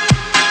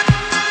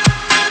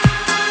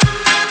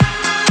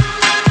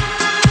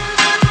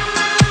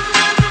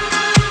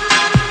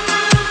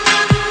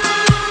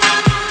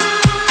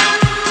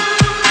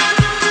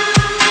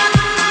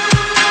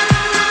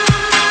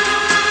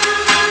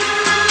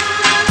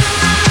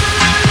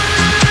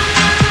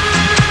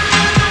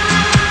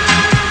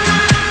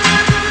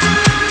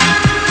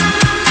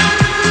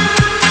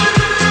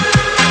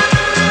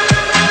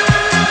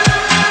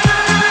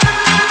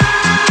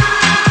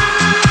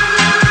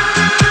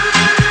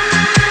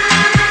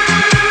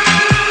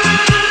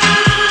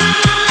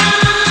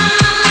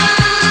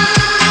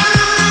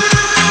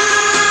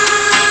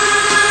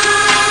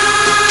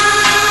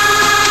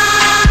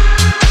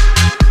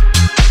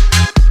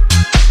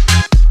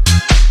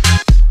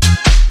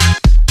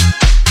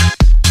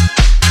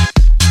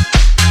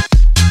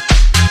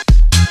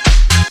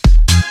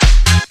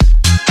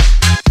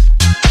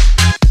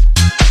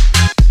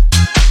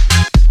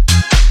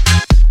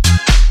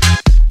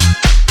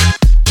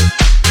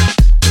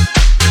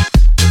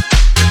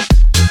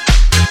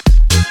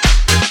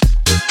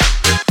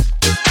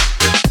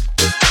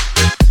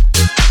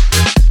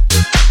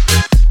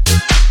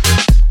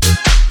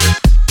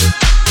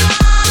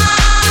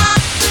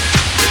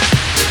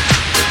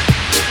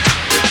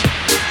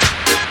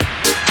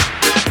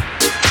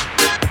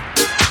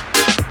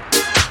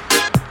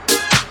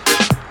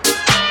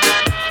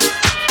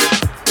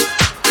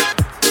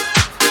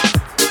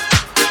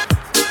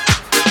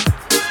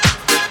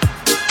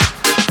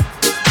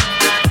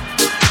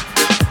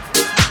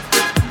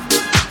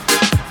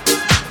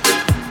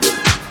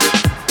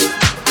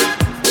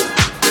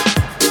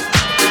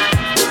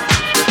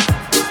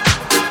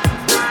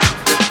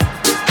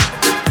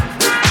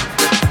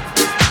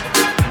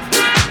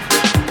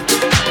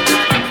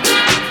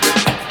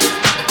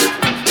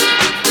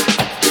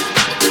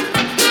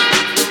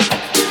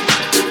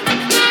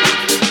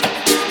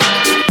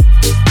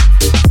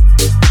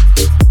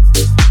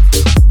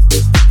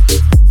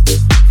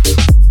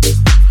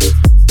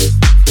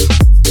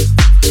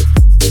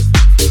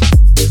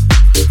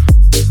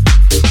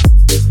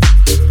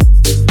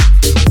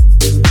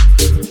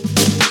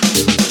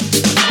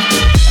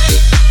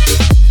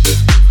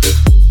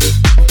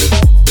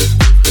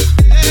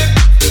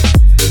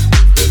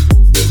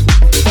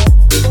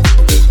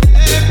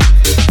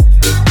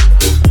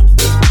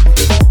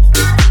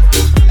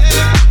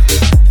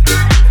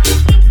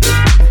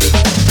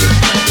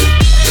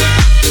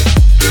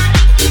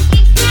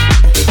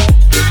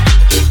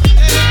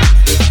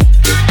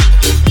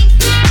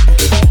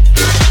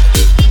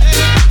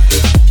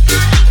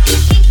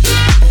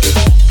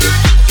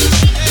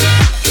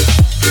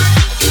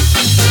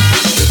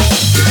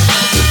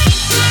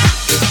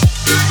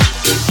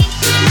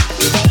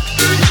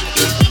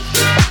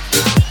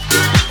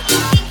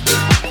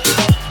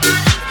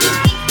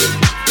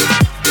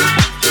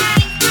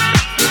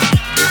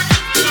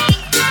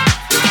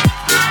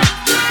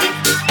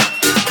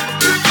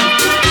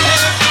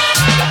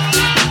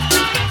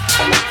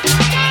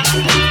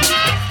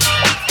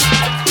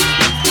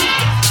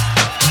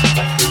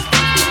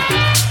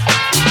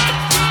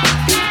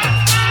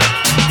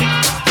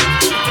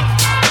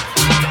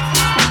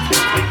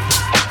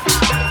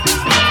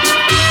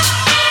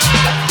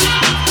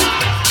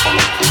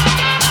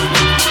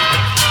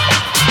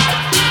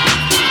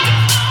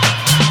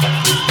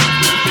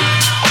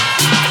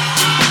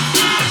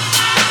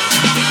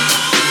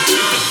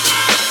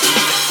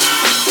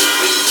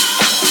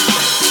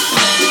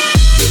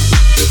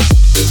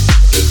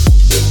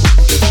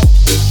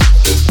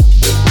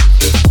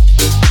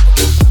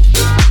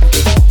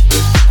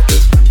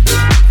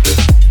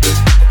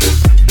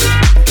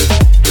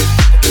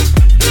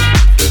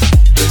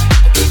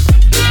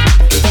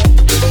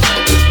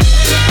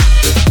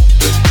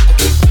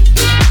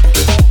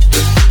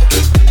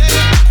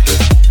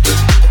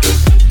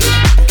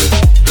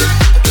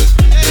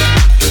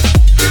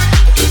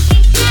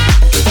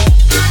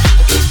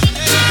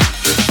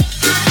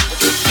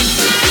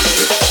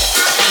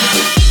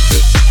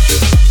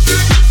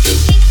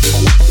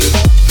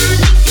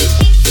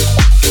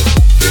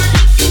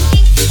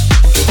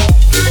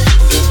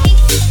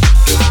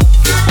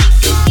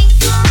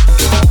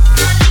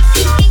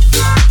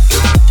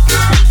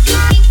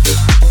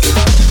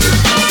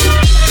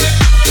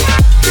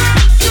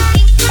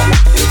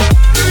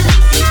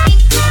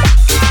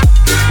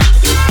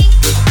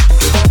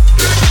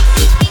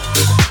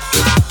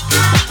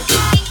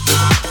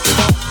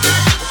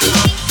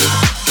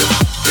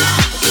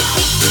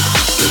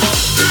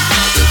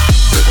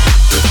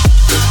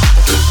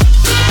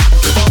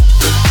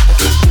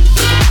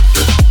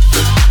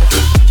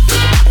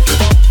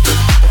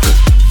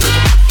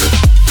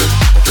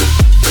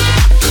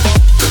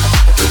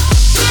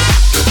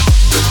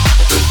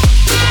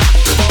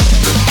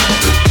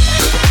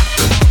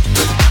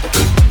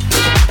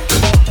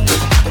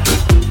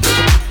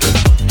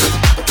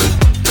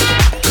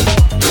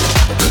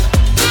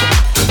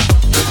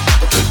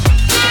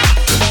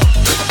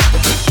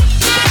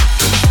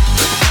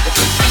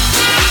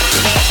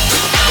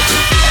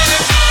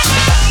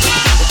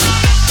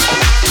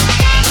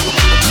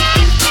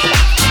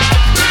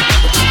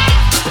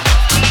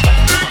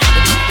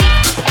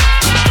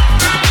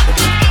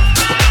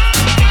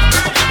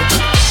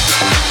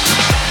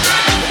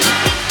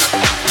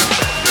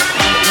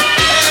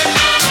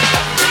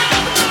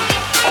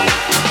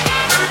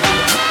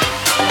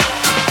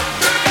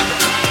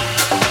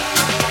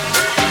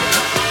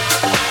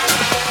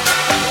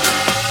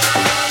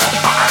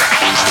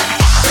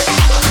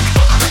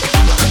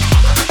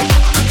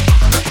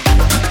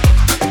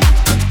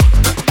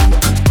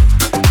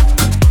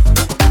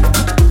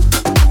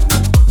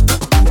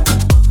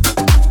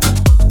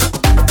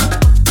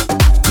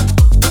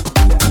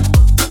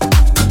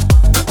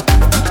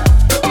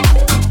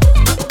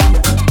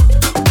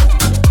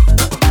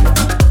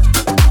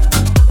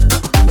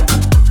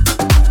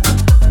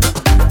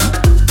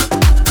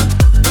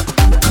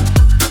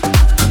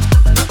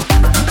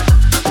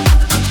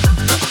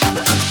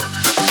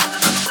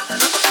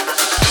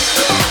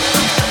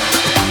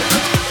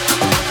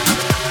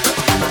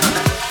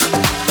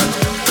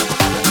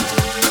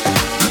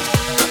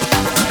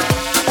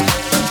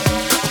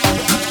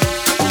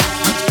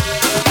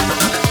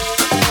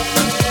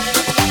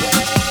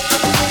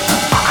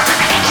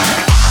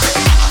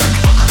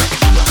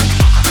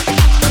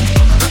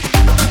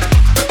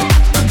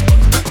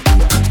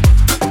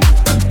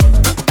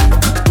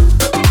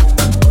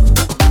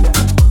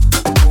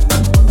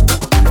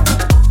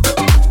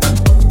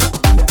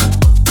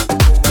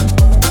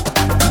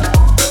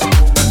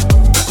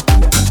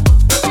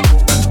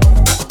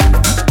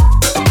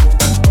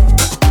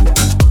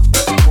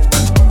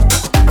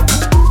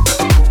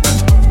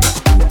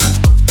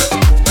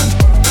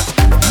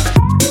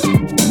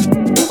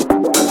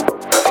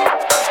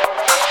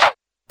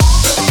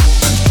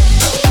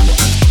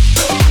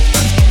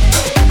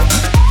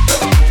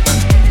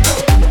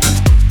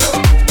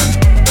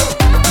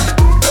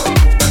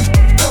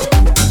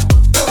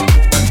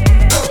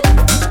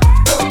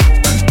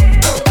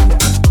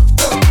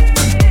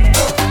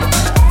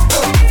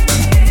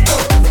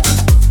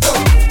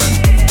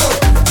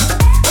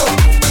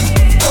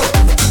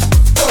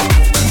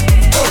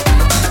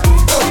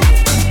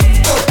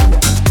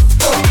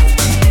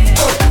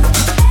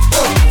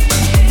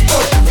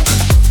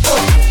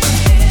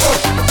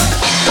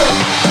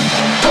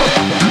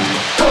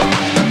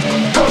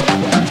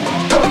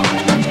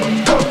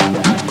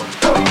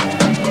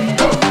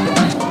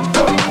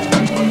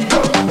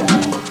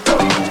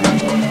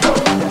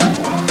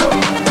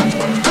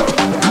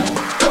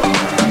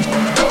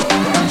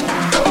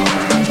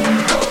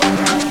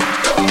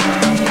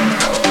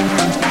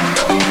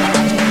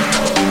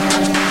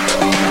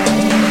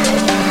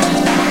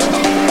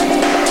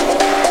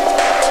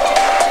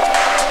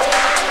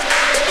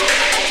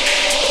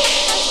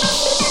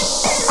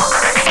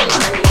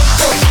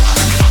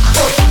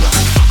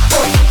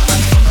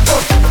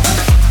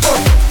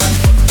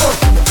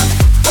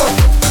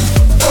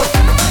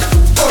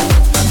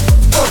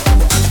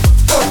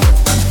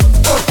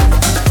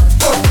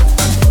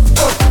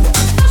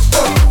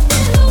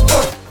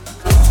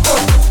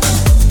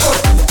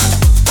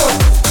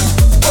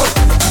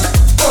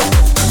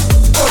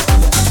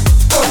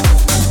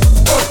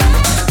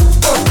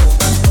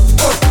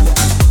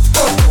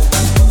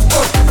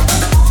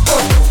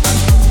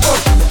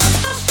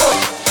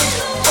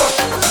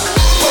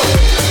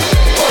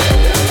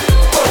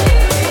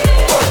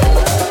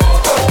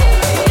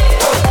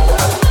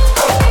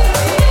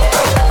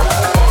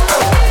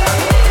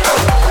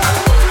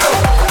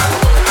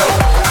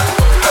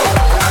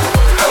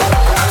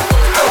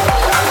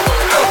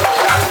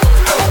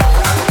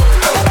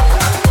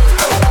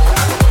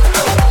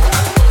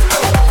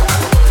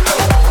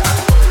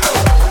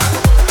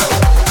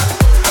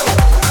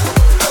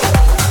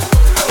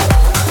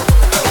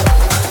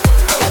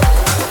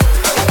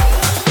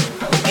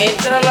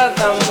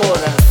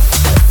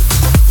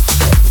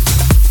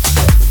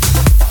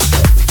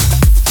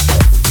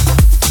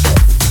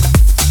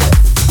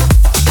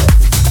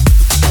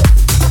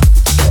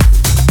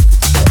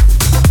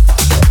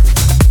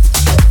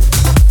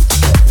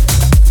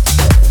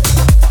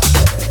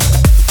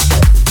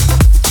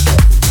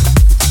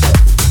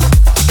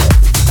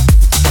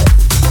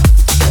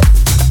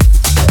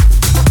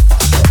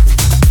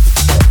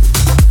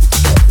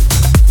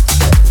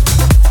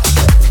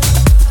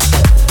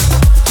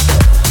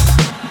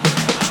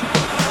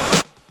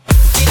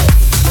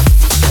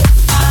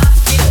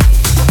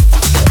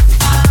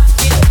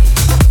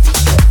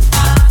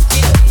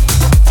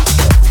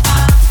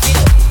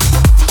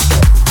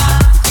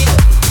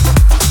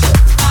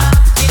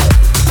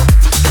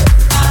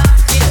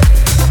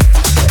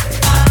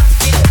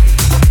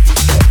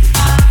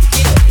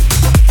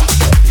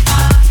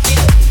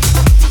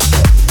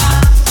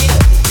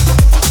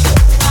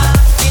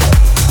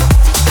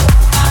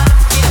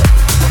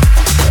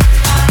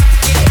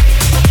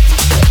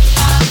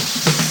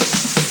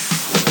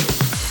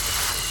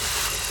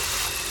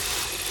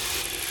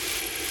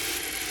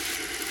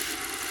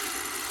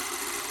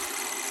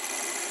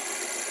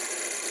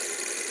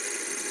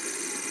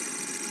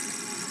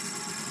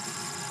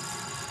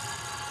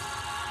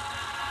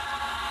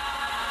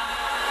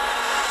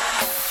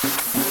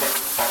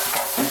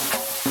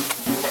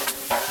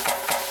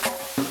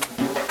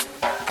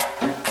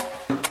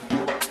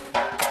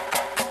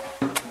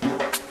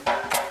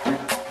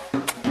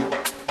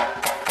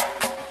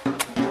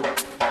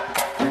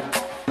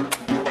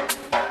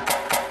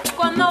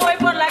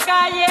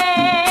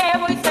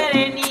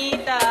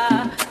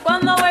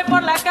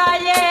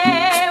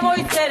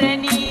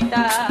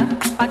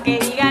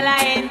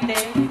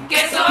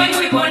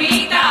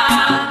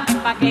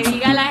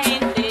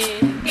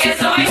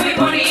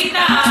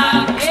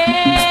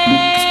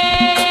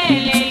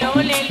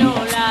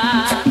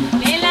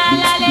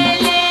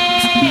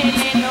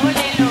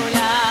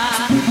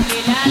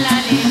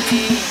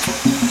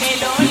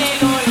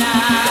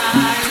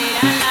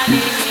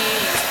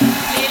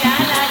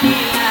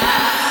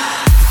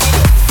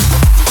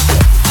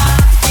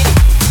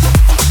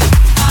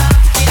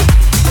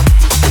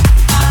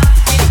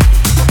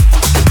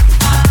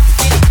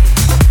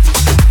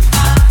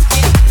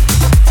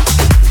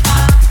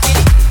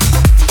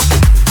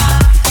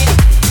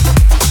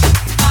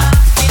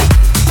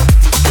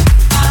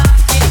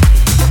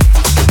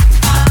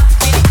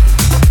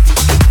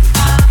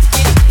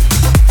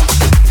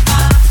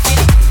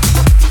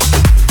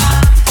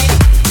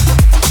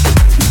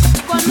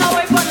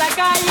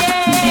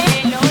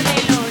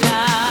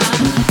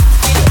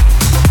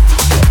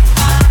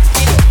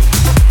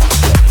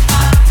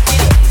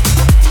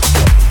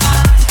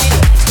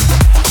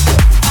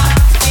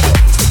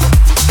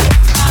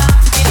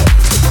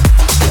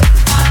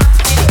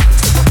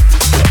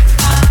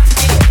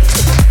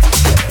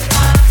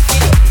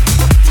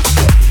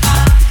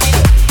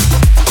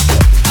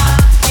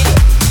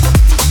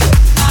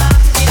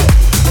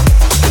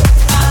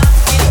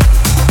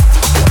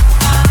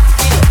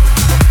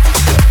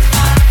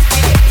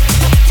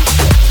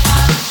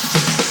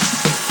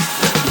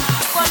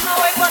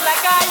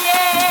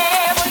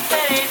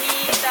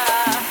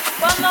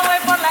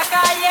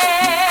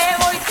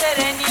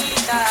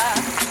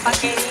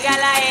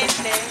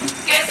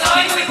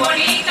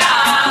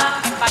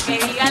 que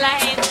diga la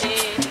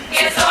gente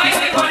que soy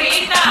muy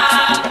bonita.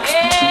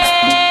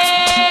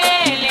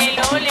 Le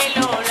lo, le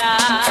lola,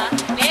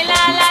 le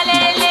la la le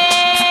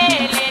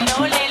lo,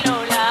 le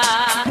lola,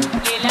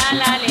 le la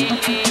la le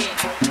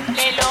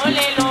lo,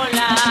 le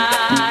lola,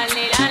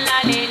 le la la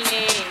le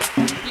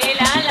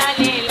la la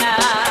le la.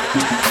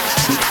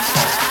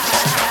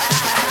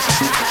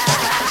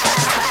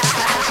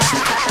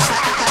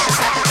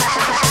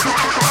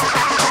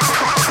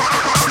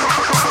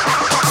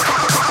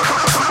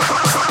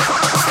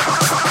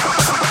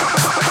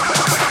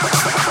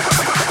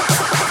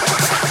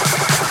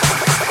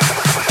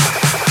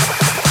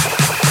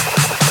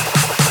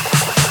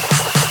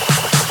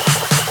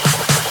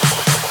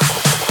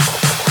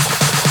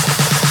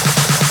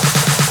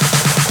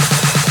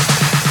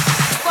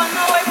 Cuando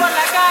voy por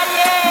la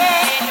calle,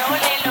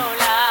 le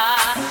lola.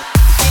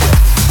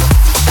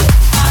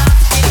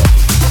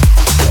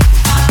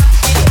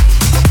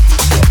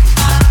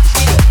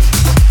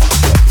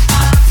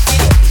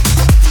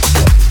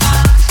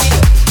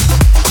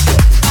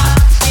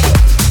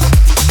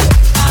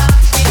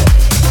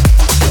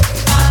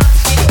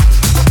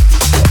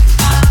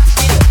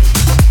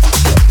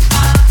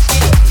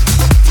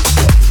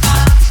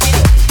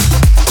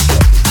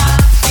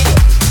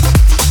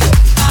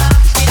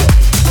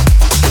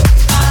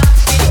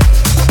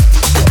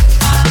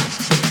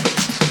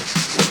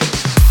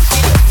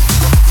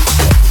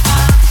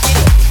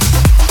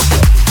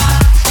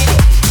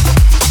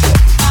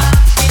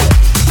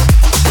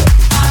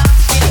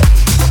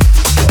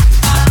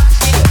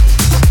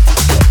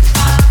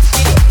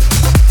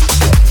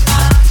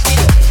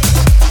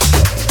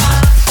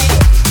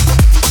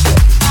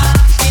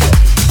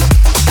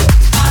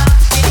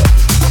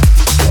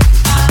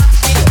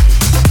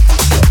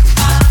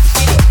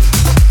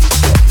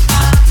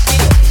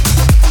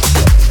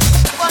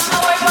 Cuando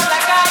voy por la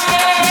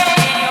calle,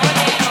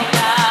 le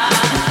lola.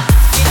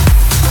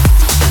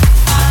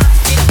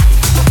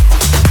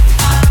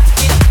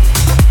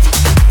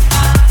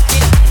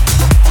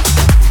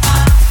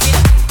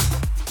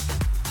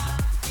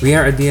 We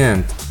are at the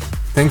end.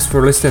 Thanks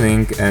for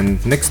listening,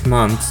 and next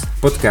month's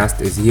podcast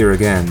is here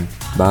again.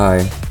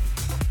 Bye.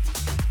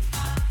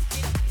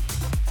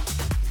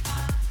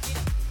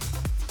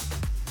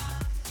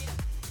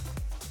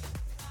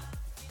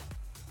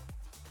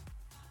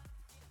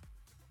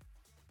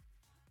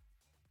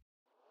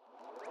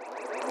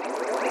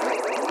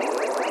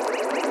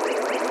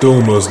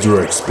 Thomas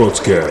Drex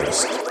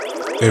Podcast.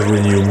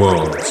 Every new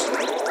month,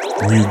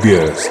 new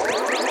guest,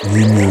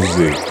 new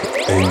music,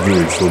 and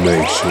new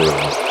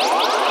information.